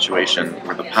Emma's situation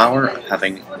were the power of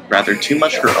having rather too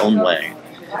much her own way,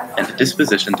 and the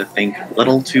disposition to think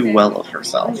little too well of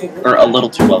herself, or a little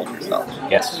too well of herself.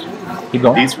 Yes. Keep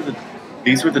going.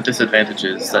 These were the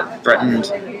disadvantages that threatened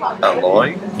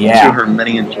Aloy to her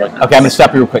many enjoyments. Okay, I'm going to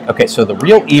stop you real quick. Okay, so the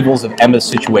real evils of Emma's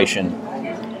situation.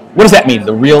 What does that mean?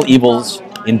 The real evils,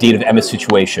 indeed, of Emma's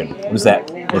situation. What is that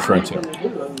referring to?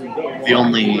 The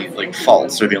only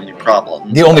faults or the only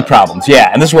problems. The only problems,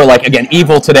 yeah. And this is where, again,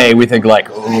 evil today, we think like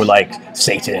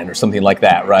Satan or something like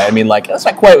that, right? I mean, that's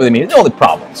not quite what I mean. The only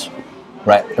problems,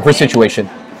 right? Of her situation,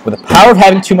 with the power of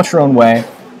having too much her own way,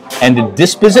 and the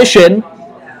disposition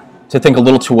to think a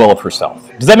little too well of herself.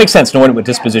 Does that make sense, knowing what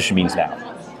disposition means now?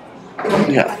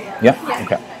 Yeah. Yeah?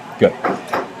 Okay, good.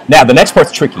 Now, the next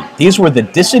part's tricky. These were the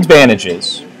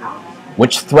disadvantages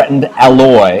which threatened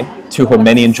Aloy to her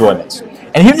many enjoyments.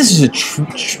 And here this is a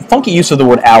funky use of the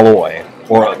word alloy,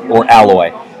 or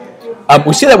alloy.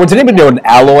 We see that word. Does anybody know what an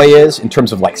alloy is in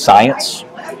terms of science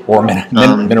or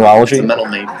mineralogy? It's a metal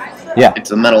made. Yeah.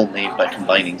 It's a metal made by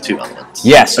combining two elements.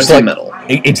 Yes. It's like metal.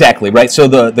 Exactly, right? So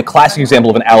the classic example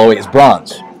of an alloy is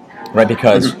bronze, right?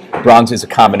 Because bronze is a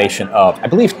combination of, I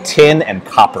believe, tin and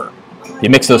copper. You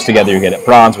mix those together, you get a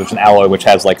bronze, which is an alloy, which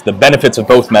has the benefits of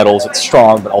both metals. It's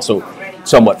strong, but also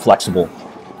somewhat flexible.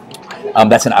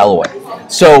 That's an alloy.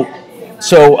 So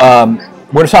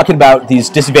we're talking about these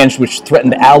disadvantages which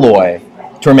threatened Aloy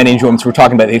to her many enjoyments. We're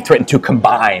talking about they threatened to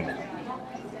combine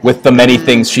with the many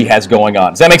things she has going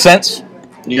on. Does that make sense?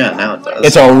 Yeah, now it does.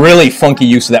 It's a really funky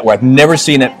use of that word. I've never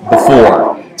seen it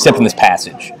before, except in this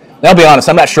passage. And I'll be honest,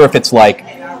 I'm not sure if it's like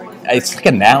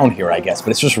a noun here, I guess, but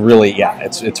it's just really,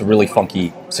 it's a really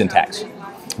funky syntax.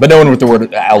 But knowing what the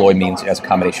word alloy means as a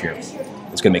combination here, it's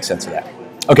going to make sense of that.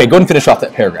 Okay, go ahead and finish off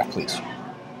that paragraph, please.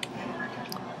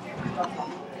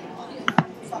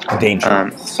 Danger.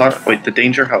 The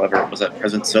danger, however, was at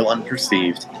present so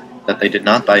unperceived that they did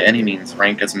not by any means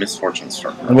rank as misfortunes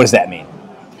for her. And what does that mean?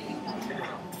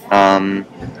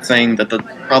 Saying that the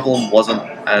problem wasn't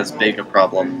as big a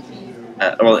problem,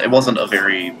 it wasn't a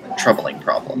very troubling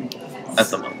problem at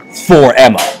the moment. For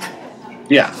Emma.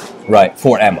 Yeah. Right,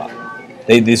 for Emma.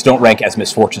 These don't rank as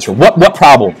misfortunes for what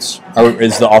problems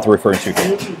is the author referring to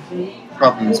here?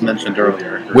 Problems mentioned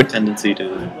earlier. Her tendency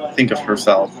to think of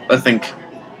herself.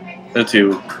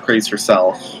 To praise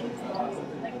herself.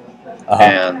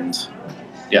 And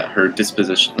her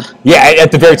disposition. Yeah,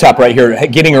 at the very top right here,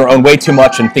 getting her own way too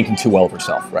much and thinking too well of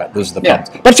herself, right? Those are the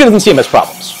problems. But she doesn't see them as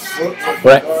problems,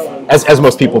 right? As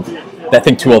most people that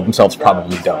think too well of themselves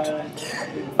probably don't.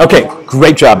 Okay,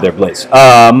 great job there, Blaze.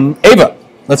 Ava,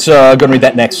 let's go and read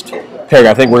that next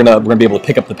paragraph. I think we're gonna be able to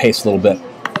pick up the pace a little bit.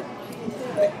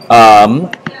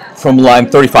 From line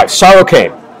 35, sorrow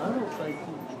came.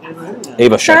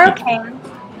 Ava, sorrow came,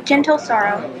 gentle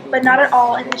sorrow, but not at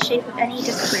all in the shape of any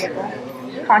disagreeable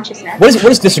consciousness. What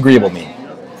does disagreeable mean?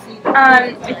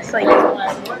 It's like,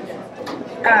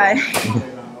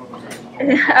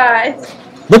 it's,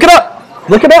 Look it up.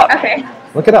 Look it up. okay.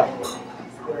 Look it up.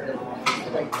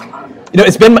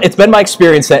 It's been my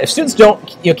experience that if students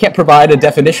can't provide a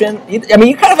definition, you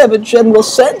kind of have a general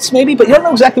sense maybe, but you don't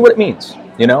know exactly what it means,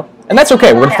 and that's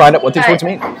okay. We're going to find out what these words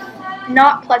mean.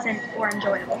 Not pleasant or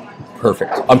enjoyable.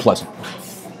 Perfect. Unpleasant.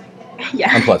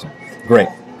 Yeah. Unpleasant. Great.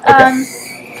 Okay.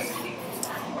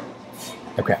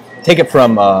 Okay. Take it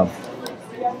from line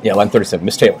 37.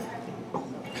 Miss Taylor.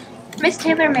 Miss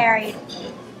Taylor married.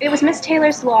 It was Miss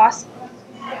Taylor's loss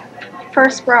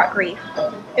first brought grief.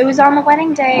 It was on the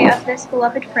wedding day of this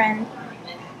beloved friend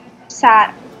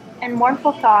sat in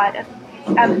mournful thought of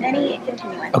any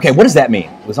continuance. Okay, what does that mean?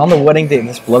 It was on the wedding day of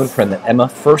this beloved friend that Emma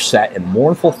first sat in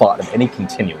mournful thought of any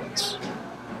continuance.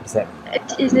 What does that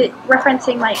mean? Is it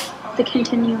referencing like the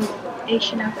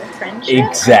continuation of their friendship?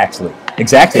 Exactly.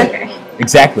 Okay.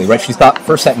 Exactly, right? She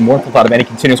first sat in mournful thought of any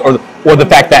continuance, or the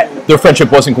fact that their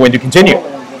friendship wasn't going to continue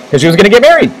because she was going to get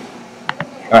married.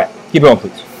 All right, keep going,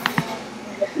 please.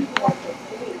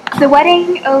 The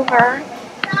wedding over.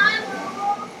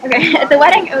 Okay, the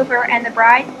wedding over and the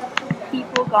bride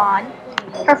people gone,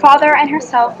 her father and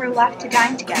herself were left to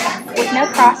dine together, with no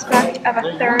prospect of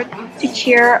a third to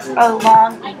cheer a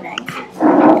long evening.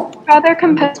 Father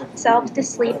composed himself to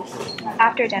sleep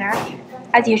after dinner,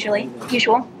 as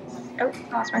usual. Oh,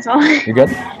 I lost myself. You good?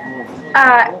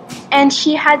 And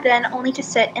she had then only to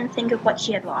sit and think of what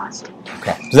she had lost.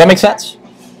 Okay. Does that make sense?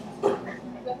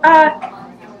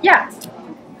 Yeah.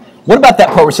 What about that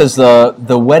part where it says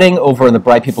the wedding over and the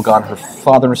bride people gone, her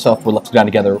father and herself were left to dine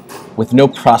together with no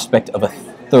prospect of a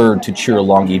third to cheer a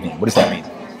long evening? What does that mean?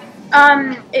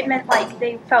 It meant like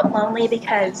they felt lonely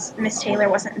because Miss Taylor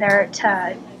wasn't there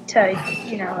to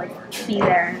be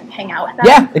there and hang out with them.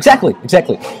 Yeah, exactly. And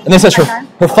then it says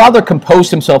her father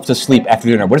composed himself to sleep after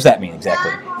dinner. What does that mean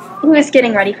exactly? He was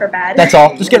getting ready for bed. That's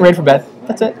all. Just getting ready for bed.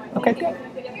 That's it. Okay,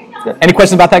 good. Any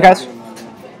questions about that, guys?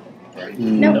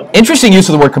 No. Interesting use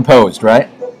of the word composed, right?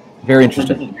 Very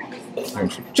interesting.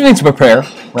 She needs to prepare,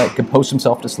 right? Compose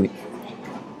himself to sleep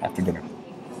after dinner.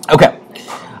 Okay.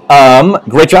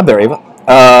 Great job there, Ava.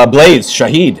 Blaze,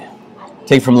 Shahid.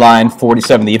 Take from line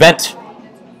 47, the event.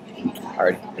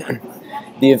 Alright.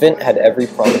 The event had every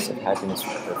promise of happiness for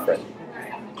her friend.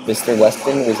 Mr.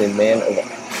 Weston was a man of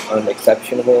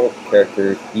unexceptionable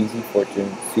character, easy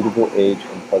fortune, suitable age,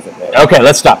 and pleasant manner. Okay,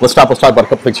 let's stop. Let's talk about a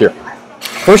couple things here.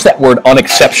 First, that word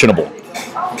unexceptionable.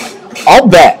 I'll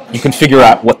bet you can figure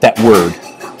out what that word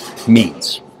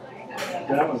means.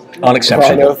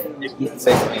 Unexceptional. Well, if you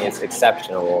say something is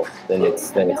exceptional, then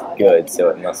it's good, so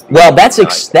it must be. Well, that's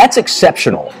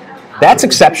exceptional. That's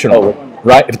exceptional,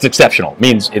 right? If it's exceptional, it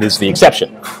means it is the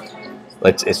exception.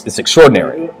 It's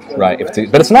extraordinary, right?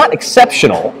 But it's not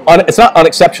exceptional. It's not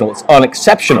unexceptional. It's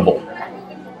unexceptionable.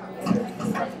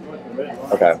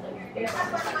 Okay.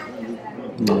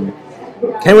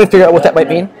 Can anyone figure out what that might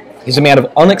mean? He's a man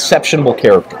of unexceptionable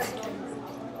character.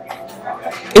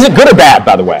 Is it good or bad,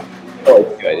 by the way? Oh,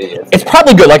 it's good. It is. It's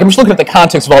probably good. Like, I'm just looking at the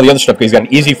context of all the other stuff, because he's got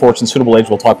an easy fortune, suitable age.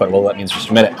 We'll talk about what that means in just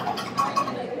a minute.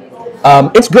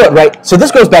 It's good, right? So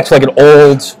this goes back to like an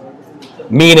old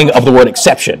meaning of the word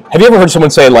exception. Have you ever heard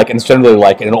someone say, like, and generally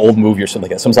like in an old movie or something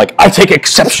like that, someone's like, I take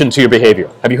exception to your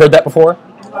behavior. Have you heard that before?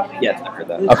 Yes, I've heard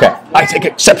that. Okay. I take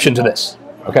exception to this.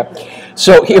 Okay.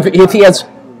 So if he has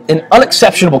an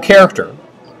unexceptionable character,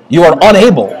 you are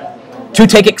unable to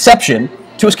take exception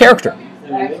to his character.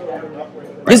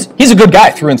 He's a good guy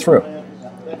through and through.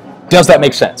 Does that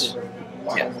make sense?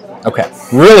 Yes. Okay.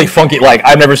 Really funky. Like,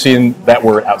 I've never seen that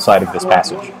word outside of this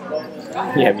passage.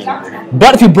 Yeah, me neither.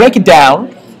 But if you break it down,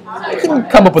 you can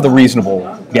come up with a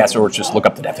reasonable guess, or just look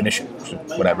up the definition, which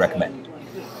is what I'd recommend.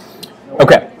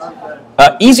 Okay.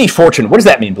 Easy fortune. What does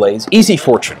that mean, Blaze? Easy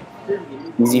fortune.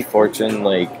 Easy fortune,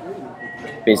 like,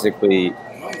 basically,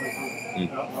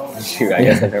 shoot, I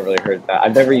guess I've never really heard that.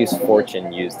 I've never used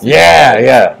fortune used.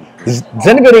 Yeah. Does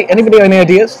anybody have any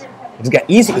ideas? He's got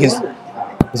easy. He's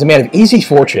a man of easy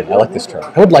fortune. I like this term.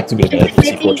 I would like to be a man of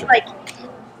easy fortune. Like,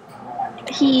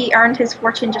 he earned his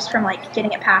fortune just from like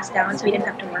getting it passed down, so he didn't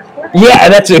have to work for it. Yeah,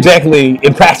 and that's exactly,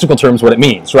 in practical terms, what it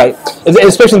means, right?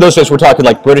 Especially in those days, we're talking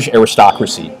like British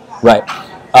aristocracy, right?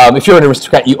 If you're an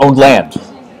aristocrat, you owned land,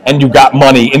 and you got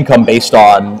money, income based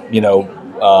on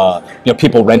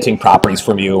people renting properties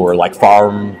from you, or like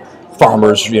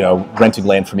farmers, renting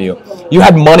land from you. You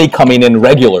had money coming in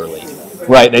regularly,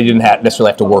 right? They didn't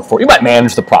necessarily have to work for it. You might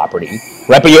manage the property,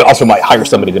 right? But you also might hire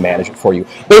somebody to manage it for you.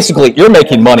 Basically, you're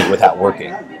making money without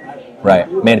working, right?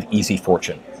 Man of easy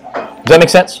fortune. Does that make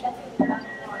sense?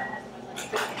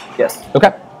 Yes.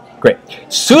 Okay, great.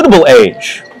 Suitable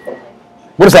age.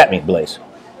 What does that mean, Blaze?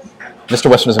 Mr.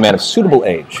 Weston is a man of suitable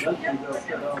age.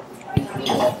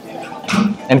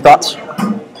 Any thoughts?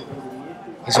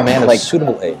 He's a man of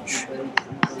suitable age.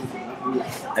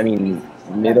 I mean,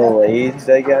 middle-aged,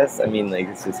 I guess. I mean, like,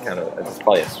 it's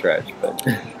probably a stretch, but...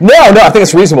 No, I think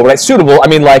it's reasonable, right? Suitable, I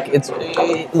mean, like, it's...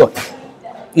 Look,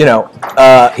 you know,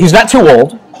 he's not too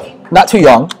old, not too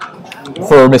young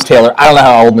for Miss Taylor. I don't know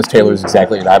how old Miss Taylor is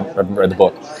exactly. I haven't read the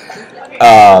book.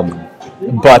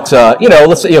 But, you know,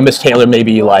 let's say, Miss Taylor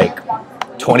maybe, like,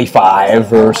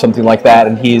 25 or something like that,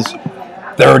 and he's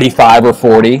 35 or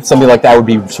 40. Something like that would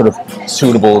be sort of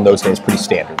suitable in those days, pretty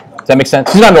standard. Does that make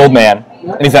sense? He's not an old man,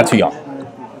 and he's not too young.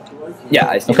 Yeah,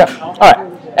 I see. Okay, all right.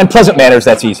 And pleasant manners,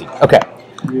 that's easy. Okay.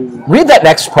 Read that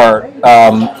next part,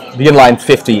 begin line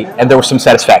 50, and there was some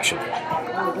satisfaction.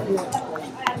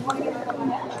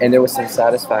 And there was some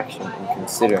satisfaction in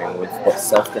considering with what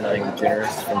self-denying,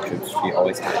 generous friendships she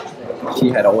always had. She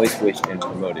had always wished and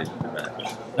promoted the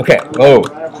match. Okay,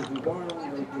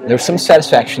 there was some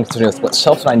satisfaction considering with what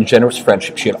self-denying, generous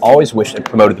friendship she had always wished and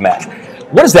promoted the match.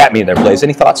 What does that mean there, Blaze?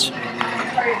 Any thoughts?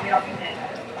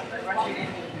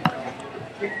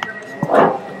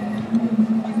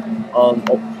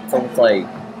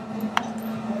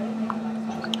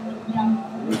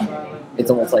 It's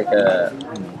almost like a...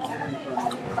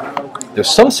 There's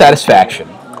some satisfaction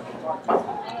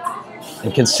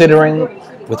in considering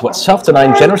with what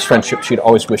self-denying, generous friendship she had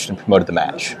always wished and promoted the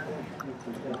match.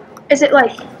 Is it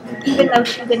like, even though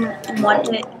she didn't want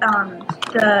it,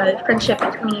 the friendship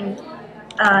between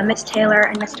Miss Taylor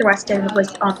and Mr. Weston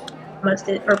was almost,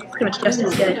 or pretty much just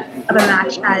as good of a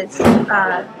match as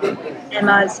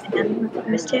Emma's and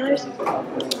Miss Taylor's?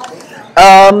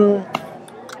 I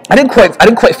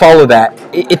didn't quite follow that.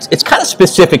 It's kind of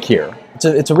specific here.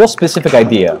 It's a real specific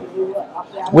idea,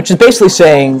 which is basically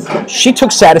saying she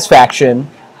took satisfaction.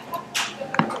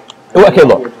 Okay,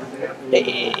 look.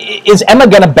 Is Emma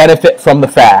going to benefit from the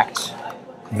fact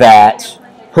that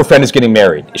her friend is getting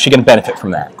married? Is she going to benefit from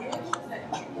that?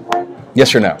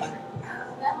 Yes or no?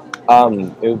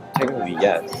 It would technically be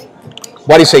yes.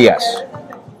 Why do you say yes?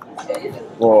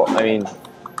 Well, I mean,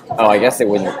 I guess it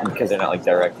wouldn't because they're not like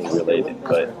directly related.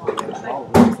 But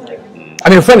I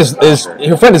mean, her friend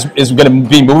is going to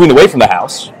be moving away from the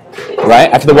house, right?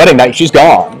 After the wedding night, she's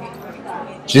gone.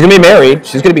 She's going to be married.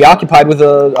 She's going to be occupied with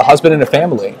a husband and a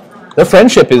family. Their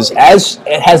friendship is, as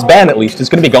it has been at least, is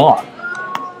going to be gone.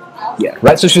 Yeah.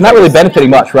 Right. So she's not really benefiting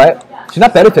much, right? She's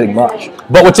not benefiting much.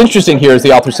 But what's interesting here is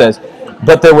the author says,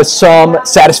 but there was some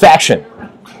satisfaction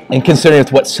in considering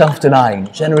what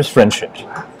self-denying, generous friendship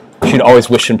she'd always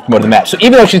wished and promoted the match. So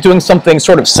even though she's doing something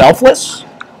sort of selfless,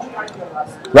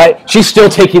 right, she's still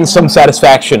taking some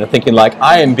satisfaction and thinking like,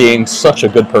 I am being such a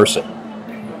good person.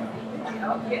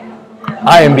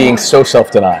 I am being so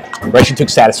self-denying. Right? She took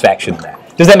satisfaction in that.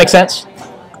 Does that make sense?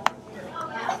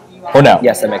 Or no?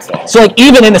 Yes, that makes sense. So like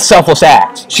even in a selfless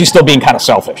act, she's still being kind of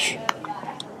selfish.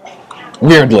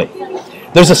 Weirdly.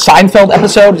 There's a Seinfeld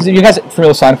episode. You guys familiar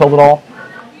with Seinfeld at all?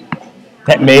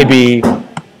 That may be...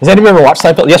 Has anybody ever watched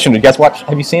Seinfeld? Yes, you guys watch?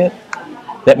 Have you seen it?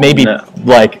 That may be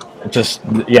like just...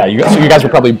 Yeah, so you guys were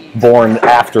probably born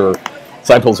after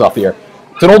Seinfeld's off the air.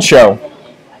 It's an old show.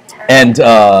 And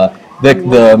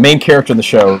the main character in the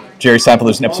show, Jerry Seinfeld,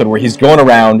 there's an episode where he's going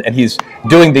around and he's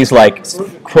doing these like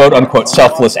quote-unquote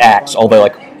selfless acts, all the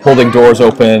like holding doors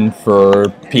open for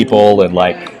people and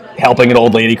like helping an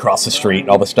old lady cross the street and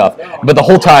all this stuff. But the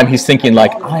whole time he's thinking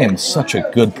like, I am such a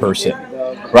good person,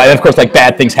 right? And of course, like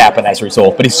bad things happen as a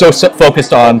result. But he's so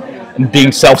focused on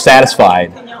being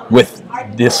self-satisfied with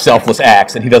this selfless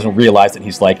acts that he doesn't realize that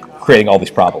he's like creating all these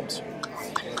problems.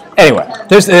 Anyway,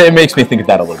 it makes me think of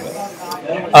that a little bit.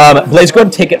 Blaze, go ahead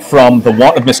and take it from The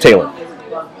Want of Miss Taylor.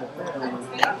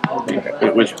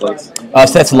 Which place? So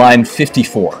that's line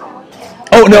 54.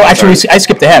 Oh, no, actually, I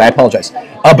skipped ahead. I apologize.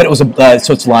 But it was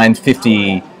so it's line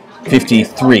 53,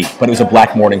 but it was a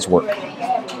black morning's work.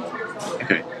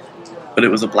 Okay. But it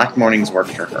was a black morning's work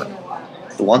for her.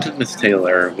 The want of Miss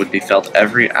Taylor would be felt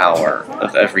every hour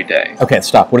of every day. Okay,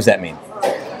 stop. What does that mean?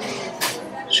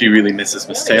 She really misses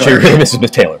Miss Taylor. She really misses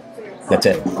Miss Taylor. That's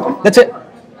it. That's it.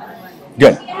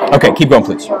 Good. Okay, keep going,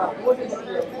 please.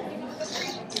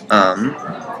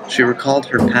 She recalled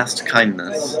her past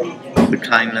kindness,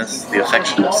 the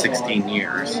affection of 16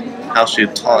 years, how she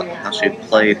had taught, how she had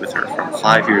played with her from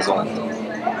 5 years old,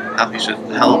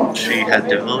 how she had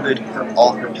devoted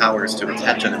all her powers to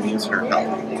attach and amuse her in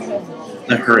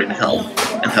health,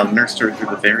 and how nursed her through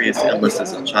the various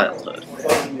illnesses of childhood.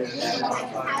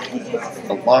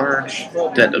 A large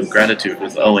debt of gratitude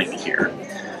was owing here,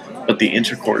 But the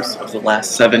intercourse of the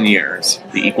last 7 years,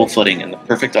 the equal footing and the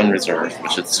perfect unreserve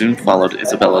which had soon followed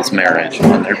Isabella's marriage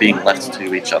and their being left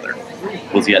to each other,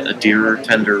 was yet a dearer,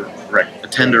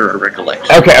 tenderer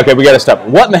recollection. Okay, we gotta stop.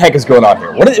 What in the heck is going on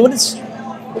here? What's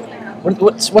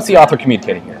the author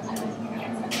communicating here?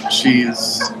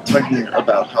 She's talking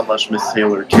about how much Miss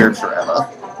Taylor cared for Emma.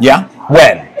 Yeah?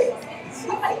 When?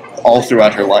 All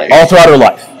throughout her life. All throughout her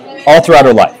life. All throughout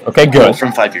her life. Okay, good. Well,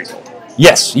 from 5 years old.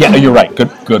 Yes, yeah, you're right.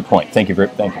 Good point. Thank you very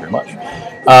much.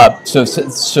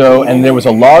 So, and there was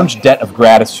a large debt of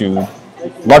gratitude.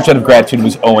 Large debt of gratitude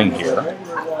was owing here.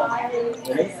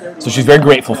 So she's very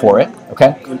grateful for it.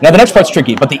 Okay. Now the next part's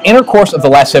tricky, but the intercourse of the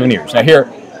last 7 years. Now here,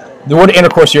 the word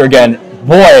intercourse here again.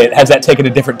 Boy, has that taken a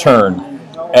different turn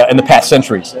in the past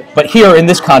centuries. But here, in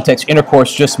this context,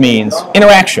 intercourse just means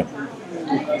interaction.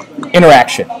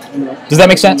 Interaction. Does that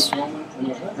make sense?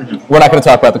 We're not going to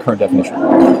talk about the current definition.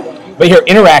 But here,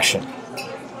 interaction,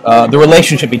 the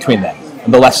relationship between them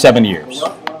in the last 7 years.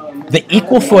 The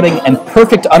equal footing and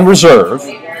perfect unreserve,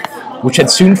 which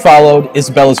had soon followed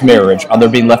Isabella's marriage on their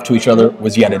being left to each other,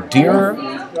 was yet a dearer,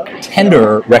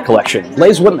 tenderer recollection.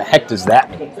 Blaze, what in the heck does that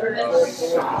mean?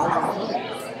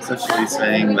 Essentially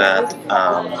saying that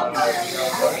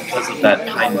because of that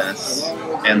kindness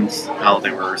and how they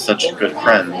were such good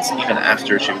friends, even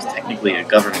after she was technically a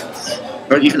governess,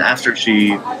 or even after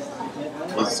she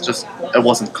was just, it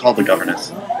wasn't called a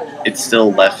governess, it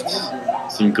still left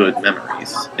some good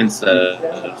memories instead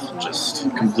of just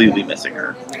completely missing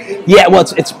her. Yeah, well,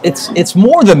 it's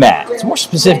more than that. It's more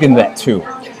specific than that too.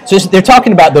 So they're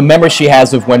talking about the memory she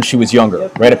has of when she was younger,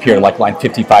 right up here, like line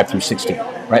 55 through 60,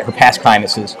 right? Her past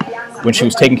kindnesses, when she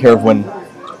was taken care of when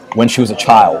she was a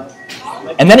child.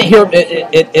 And then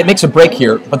it makes a break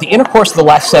here, but the intercourse of the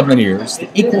last 7 years, the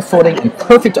equal footing and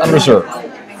perfect unreserve,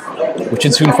 which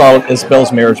had soon followed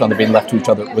Isabella's marriage on the being left to each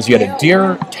other, was yet a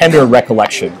dear, tender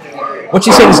recollection. What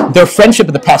she's saying is their friendship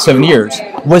in the past 7 years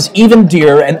was even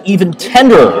dearer and even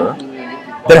tenderer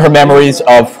than her memories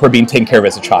of her being taken care of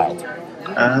as a child.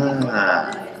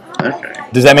 Okay.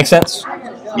 Does that make sense?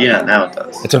 Yeah, now it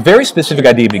does. It's a very specific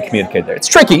idea being communicated there. It's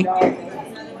tricky.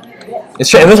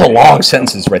 There's a long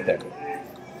sentences right there.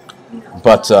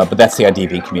 But that's the idea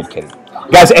being communicated.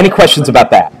 Guys, any questions about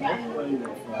that?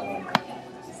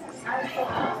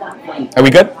 Are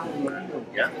we good?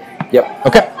 Yeah. Yep.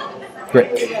 Okay. Great.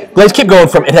 Blaze, keep going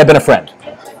from It Had Been a Friend.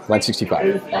 Line 65.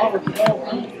 It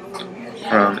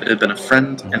had been a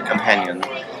friend and companion,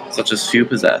 such as few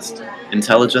possessed,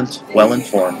 intelligent,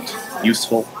 well-informed,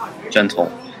 useful,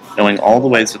 gentle, knowing all the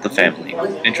ways of the family,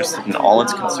 interested in all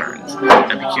its concerns,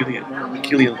 and peculiarly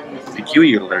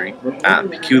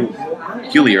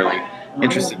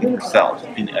interested in herself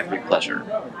in every pleasure,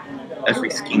 every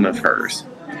scheme of hers,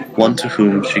 one to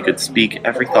whom she could speak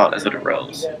every thought as it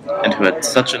arose, and who had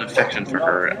such an affection for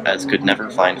her as could never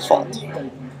find fault.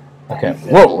 Okay.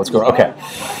 Whoa, what's going on? Okay.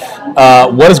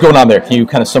 What is going on there? Can you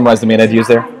kind of summarize the main ideas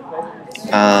there?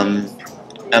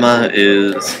 Emma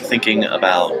is thinking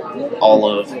about all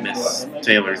of Miss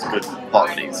Taylor's good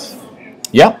qualities.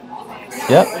 Yep.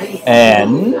 Yep.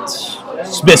 And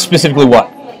specifically what?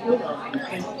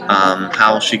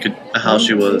 How she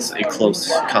was a close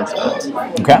confidant.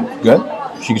 Okay, good.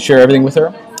 She could share everything with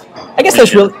her. I guess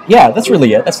that's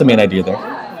really it. That's the main idea there.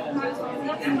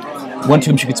 One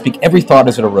to whom she could speak every thought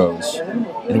as it arose,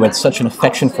 and who had such an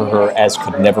affection for her as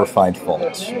could never find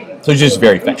fault. So she's just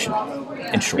very affectionate,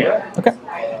 in short. Okay.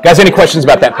 Guys, any questions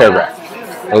about that paragraph?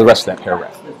 Or the rest of that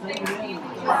paragraph?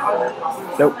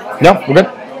 Nope. No? We're good?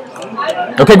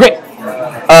 Okay, great.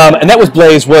 And that was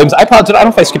Blaze Williams. I apologize. I don't know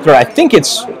if I skipped her. I think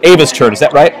it's Ava's turn. Is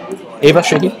that right? Ava,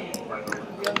 Shaky?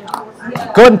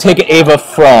 Go ahead and take it, Ava,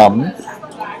 from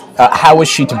How Was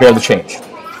She to Bear the Change?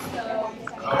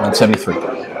 173.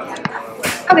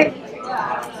 Okay.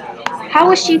 How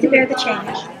was she to bear the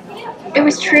change? It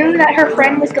was true that her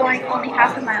friend was going only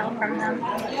half a mile from them,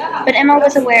 but Emma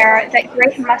was aware that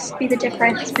great must be the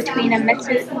difference between a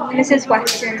Mrs.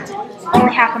 Weston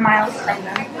only half a mile from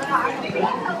them.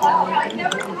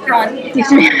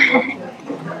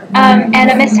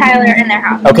 And a Miss Tyler in their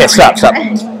house. Okay, stop.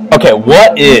 Okay,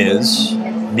 what is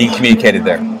being communicated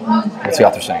there? What's the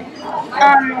author saying?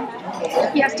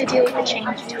 You have to deal with the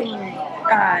change between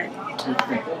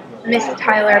Miss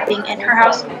Tyler being in her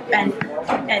house and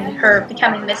her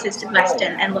becoming Mrs.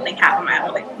 Weston and living half a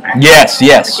mile away from her. Yes.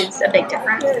 Which is a big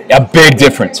difference. A big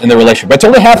difference in their relationship. But it's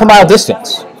only half a mile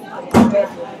distance.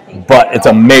 But it's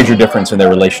a major difference in their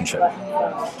relationship.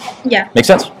 Yeah. Make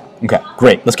sense? Okay,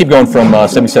 great. Let's keep going from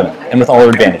 77. And with all her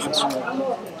advantages.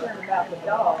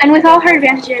 And with all her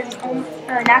advantages,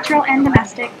 natural and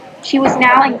domestic, She was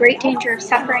now in great danger of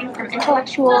suffering from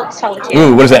intellectual solitude.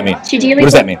 Ooh, what does that mean? She dearly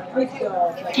What does that mean?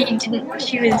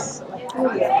 She was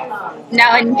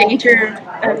now in danger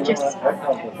of just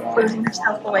losing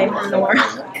herself away from the world.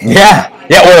 Yeah,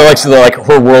 or like, so like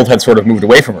her world had sort of moved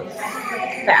away from her.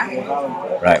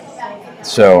 Yeah. Right.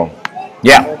 So,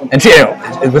 yeah, and she,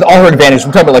 with all her advantages,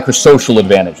 we're talking about like her social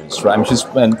advantages, right? I mean,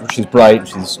 she's bright,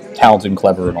 she's talented and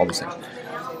clever, and all these things.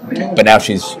 But now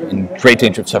she's in great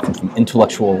danger of suffering from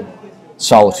intellectual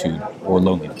solitude or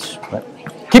loneliness. Right?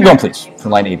 Keep going, please,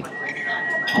 from line 80.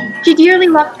 She dearly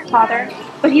loved her father,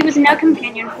 but he was no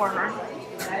companion for her.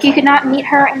 He could not meet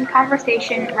her in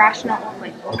conversation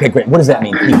rationally. Okay, great. What does that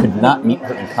mean? He could not meet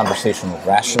her in conversation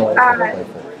rationally?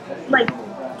 Like,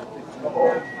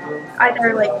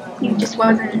 either like he just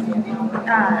wasn't, he didn't,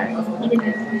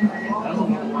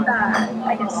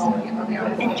 I guess,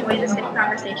 enjoy the same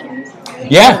conversations.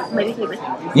 Yeah. Maybe he was.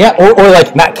 Yeah, or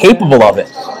like not capable of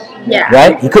it. Yeah.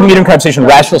 Right? He couldn't meet her in conversation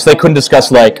rational, so they couldn't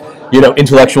discuss like,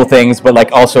 intellectual things, but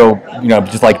like also,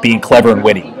 just like being clever and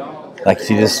witty. Like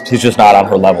he's just not on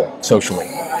her level socially.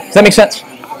 Does that make sense?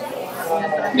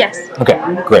 Yes. Okay,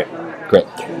 great.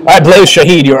 All right, Blaze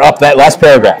Shahid, you're up. That last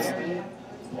paragraph.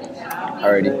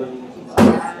 Alrighty.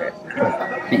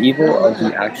 The evil of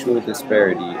the actual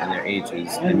disparity in their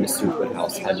ages, and Mr.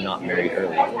 Woodhouse had not married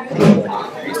early, was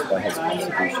increased by his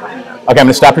constitution. Okay, I'm going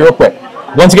to stop you real quick.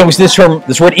 Once again, we see this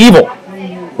word evil,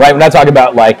 right? We're not talking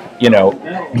about like,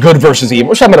 good versus evil.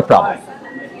 We're talking about a problem,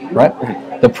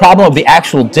 right? The problem of the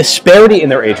actual disparity in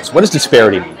their ages. What does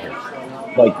disparity mean here?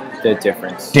 Like the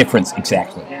difference. Difference,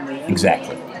 exactly.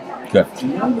 Good.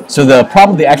 So the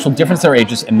problem of the actual difference in their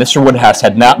ages, and Mr. Woodhouse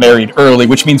had not married early,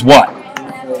 which means what?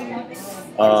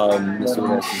 Mr.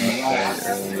 Woodhouse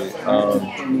had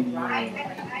not married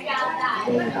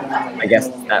early. I guess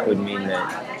that would mean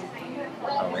that.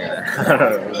 Oh man, I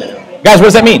don't really know. Guys, what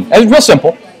does that mean? It's real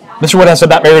simple. Mr. Woodhouse had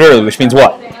not married early, which means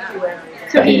what?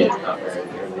 So He he is not married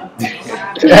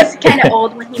early. was kind of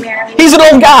old when he married. He's an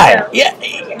old guy. So-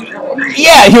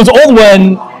 Yeah, he was old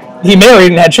when he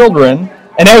married and had children,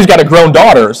 and now he's got a grown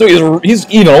daughter, so he's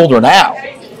even older now.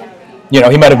 He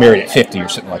might have married at 50 or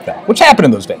something like that, which happened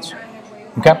in those days.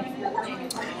 Okay?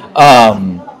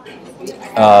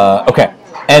 Okay.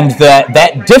 And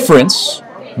that difference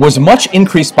was much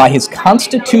increased by his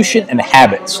constitution and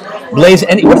habits. Blaze,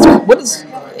 what is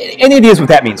any ideas what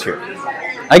that means here?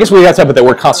 I guess we got to talk about that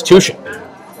word constitution.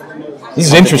 This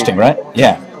is interesting, right?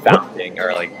 Yeah. Founding,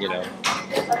 or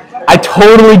I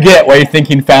totally get why you're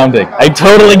thinking founding. I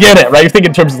totally get it, right? You're thinking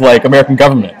in terms of like American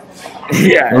government.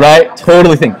 Yeah. Right?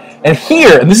 Totally think. And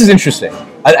here, and this is interesting.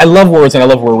 I love words, and I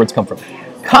love where words come from.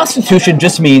 Constitution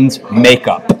just means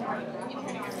makeup.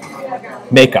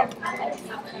 Makeup.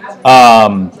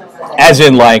 As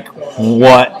in like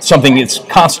what something is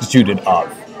constituted of,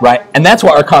 right? And that's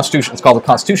why our Constitution is called the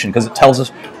Constitution, because it tells us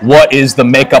what is the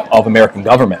makeup of American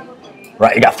government.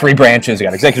 Right, you got three branches. You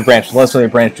got executive branch,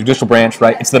 legislative branch, judicial branch.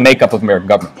 Right, it's the makeup of American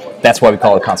government. That's why we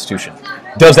call it a constitution.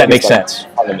 Does that make sense?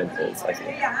 Fundamentals, I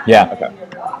think. Yeah. Okay.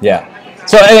 Yeah.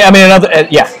 So I mean,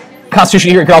 constitution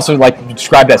here you can also like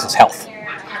describe it as its health.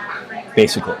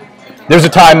 Basically, there's a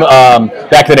time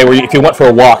back in the day where if you went for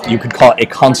a walk, you could call it a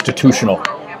constitutional.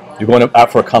 You're going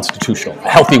out for a constitutional, a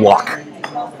healthy walk.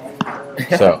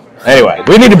 So anyway,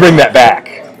 we need to bring that back.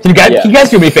 Can you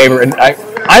guys do me a favor? And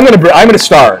I'm gonna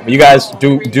start. You guys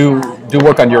do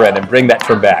work on your end and bring that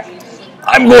term back.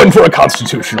 I'm going for a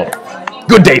constitutional.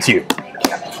 Good day to you.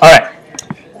 All right.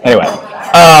 Anyway,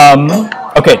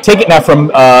 okay. Take it now from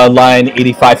line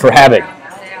 85 for having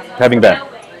been.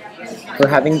 For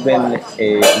having been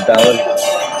a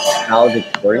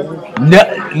valedictorian. No.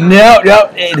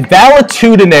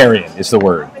 Valetudinarian is the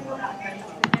word.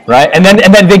 Right, and then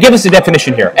they give us a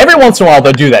definition here. Every once in a while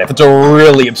they'll do that if it's a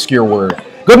really obscure word.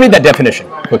 Go and read that definition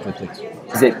quickly, please.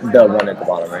 Is it the one at the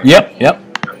bottom, right? Yep.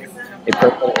 A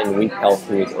person in weak health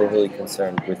who is overly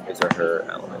concerned with his or her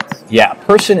ailments. Yeah, a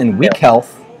person in weak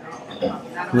health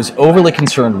who is overly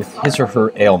concerned with his or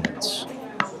her ailments.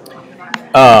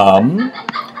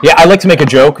 Yeah, I like to make a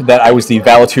joke that I was the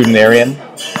valetudinarian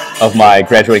of my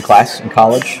graduating class in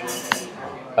college.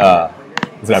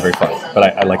 It's not very funny,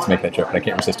 but I like to make that joke, but I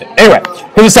can't resist it. Anyway,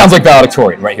 because it sounds like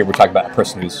valedictorian. Right here, we're talking about a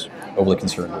person who's overly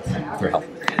concerned with their health.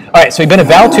 All right, so he's been a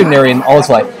valetudinarian all his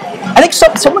life. I think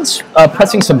someone's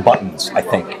pressing some buttons, I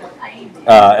think.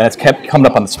 And it's kept coming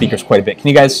up on the speakers quite a bit. Can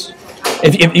you guys,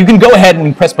 if you can go ahead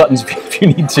and press buttons if you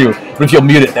need to, but if you'll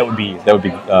mute it, that would be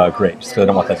great, just because I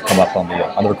don't want that to come up on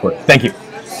the recording. Thank you.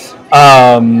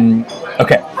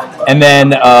 Okay, and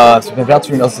then so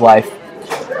valetudinarian all his life.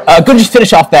 Go just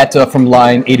finish off that from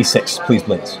line 86, please,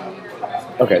 Blaze.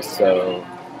 Okay, so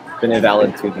been a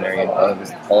valedictorian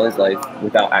all his life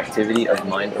without activity of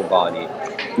mind or body.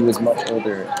 He was much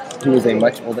older. He was a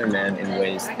much older man in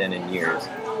ways than in years,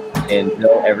 and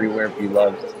though everywhere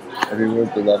beloved for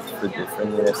the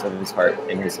friendliness of his heart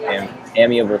and his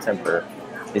amiable temper,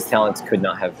 his talents could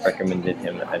not have recommended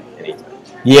him at any time.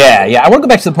 Yeah. I want to go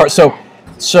back to the part.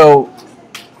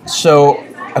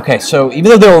 Okay, so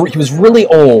even though he was really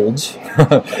old,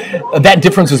 that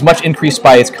difference was much increased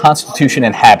by his constitution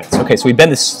and habits. Okay, so he'd been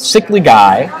this sickly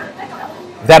guy,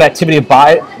 without activity of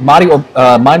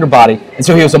mind or body, and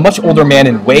so he was a much older man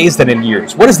in ways than in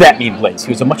years. What does that mean, Blaze?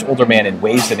 He was a much older man in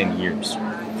ways than in years.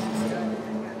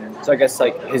 So I guess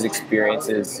like his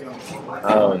experiences,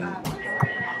 I don't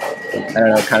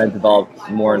know, kind of developed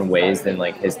more in ways than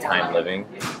like his time living.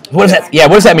 What does that? Yeah,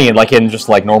 what does that mean? Like in just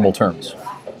like normal terms.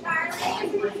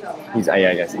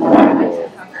 I guess he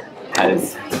had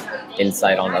his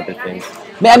insight on other things.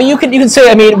 I mean, you can say.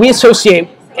 I mean, we associate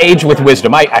age with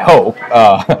wisdom. I hope.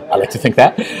 I like to think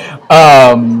that.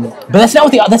 But that's not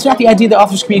the idea the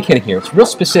author's communicating here. It's real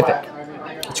specific.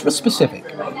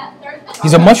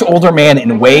 He's a much older man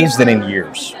in ways than in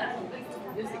years.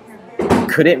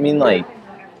 Could it mean like,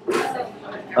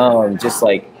 just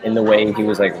like in the way he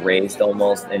was like raised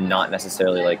almost, and not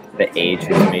necessarily like the age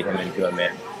that made him into a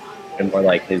man? Or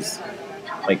like his,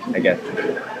 like, I guess,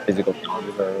 physical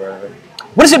challenges or whatever.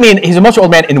 What does it mean? He's a much older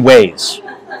man in ways.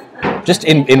 Just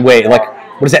in way. Like,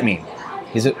 what does that mean?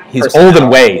 He's old in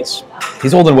ways.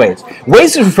 He's old in ways.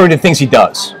 Ways is referring to things he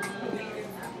does.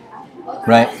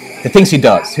 Right? The things he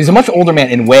does. He's a much older man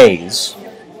in ways,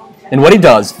 in what he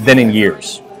does, than in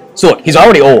years. So look, he's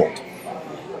already old.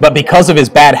 But because of his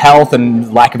bad health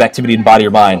and lack of activity in body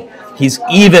or mind, he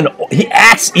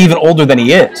acts even older than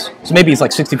he is. So maybe he's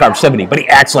like 65 or 70, but he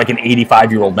acts like an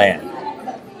 85-year-old man.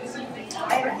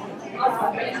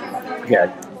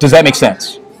 Yeah. Does that make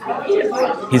sense?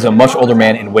 He's a much older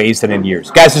man in ways than in years.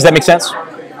 Guys, does that make sense?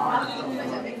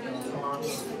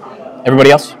 Everybody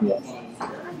else?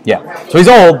 Yeah. So he's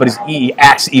old, but he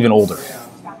acts even older.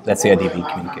 That's the idea being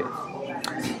communicated.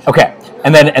 Okay.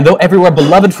 And though everywhere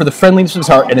beloved for the friendliness of his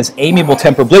heart and his amiable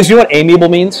temper. Blaze, you know what amiable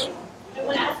means?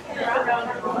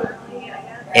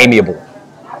 Amiable.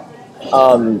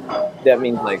 That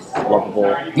means like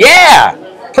lovable. Yeah,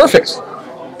 perfect.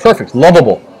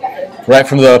 Lovable, right?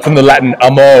 From the Latin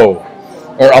amo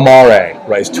or amare,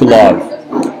 right? Is to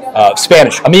love.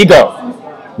 Spanish amigo,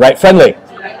 right? Friendly,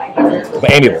 but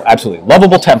amiable, absolutely.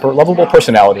 Lovable temper, lovable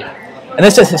personality. And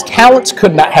this says his talents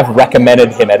could not have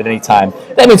recommended him at any time.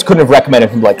 That means couldn't have recommended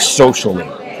him like socially,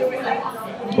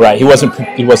 right? He wasn't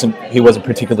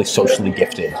particularly socially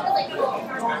gifted.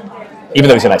 Even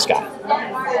though he's a nice guy.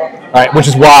 All right, which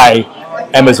is why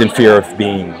Emma's in fear of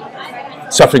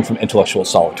suffering from intellectual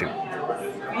solitude.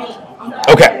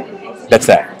 Okay, that's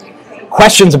that.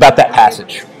 Questions about that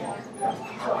passage?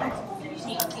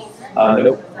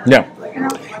 Nope. No.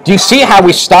 Do you see how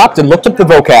we stopped and looked up the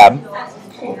vocab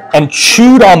and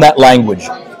chewed on that language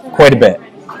quite a bit?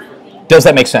 Does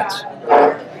that make sense?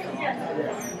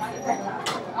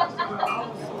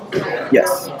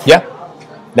 Yes. Yeah?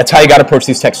 That's how you got to approach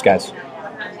these texts, guys.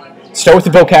 Start with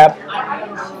the vocab,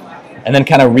 and then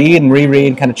kind of read and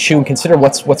reread, kind of chew and consider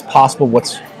what's possible,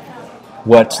 what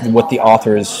the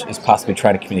author is possibly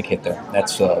trying to communicate there.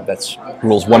 That's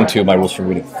rules 1 and 2 of my rules for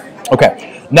reading.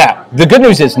 Okay. Now, the good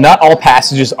news is not all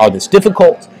passages are this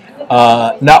difficult.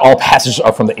 Not all passages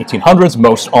are from the 1800s.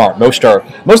 Most aren't. Most of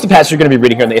the passages you're going to be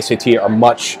reading here in the SAT are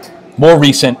much more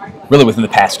recent, really within the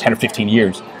past 10 or 15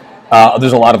 years.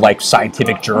 There's a lot of like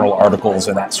scientific journal articles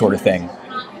and that sort of thing.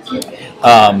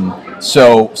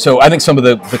 So I think some of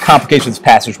the complications of this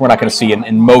passage we're not going to see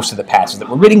in most of the passages that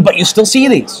we're reading, but you still see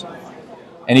these.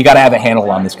 And you got to have a handle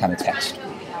on this kind of text.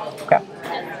 Okay.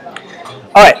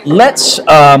 All right, let's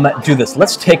do this.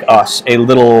 Let's take us a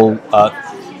little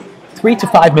 3 to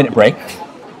 5 minute break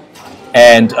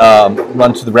and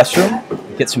run to the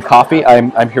restroom, get some coffee.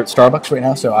 I'm here at Starbucks right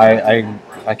now, so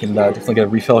I can definitely get a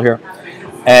refill here.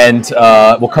 And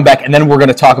we'll come back, and then we're going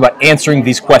to talk about answering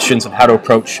these questions and how to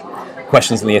approach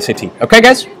questions in the SAT. Okay,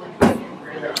 guys?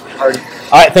 All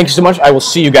right, thank you so much. I will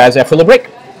see you guys after the break.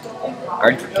 All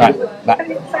right.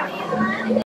 Bye.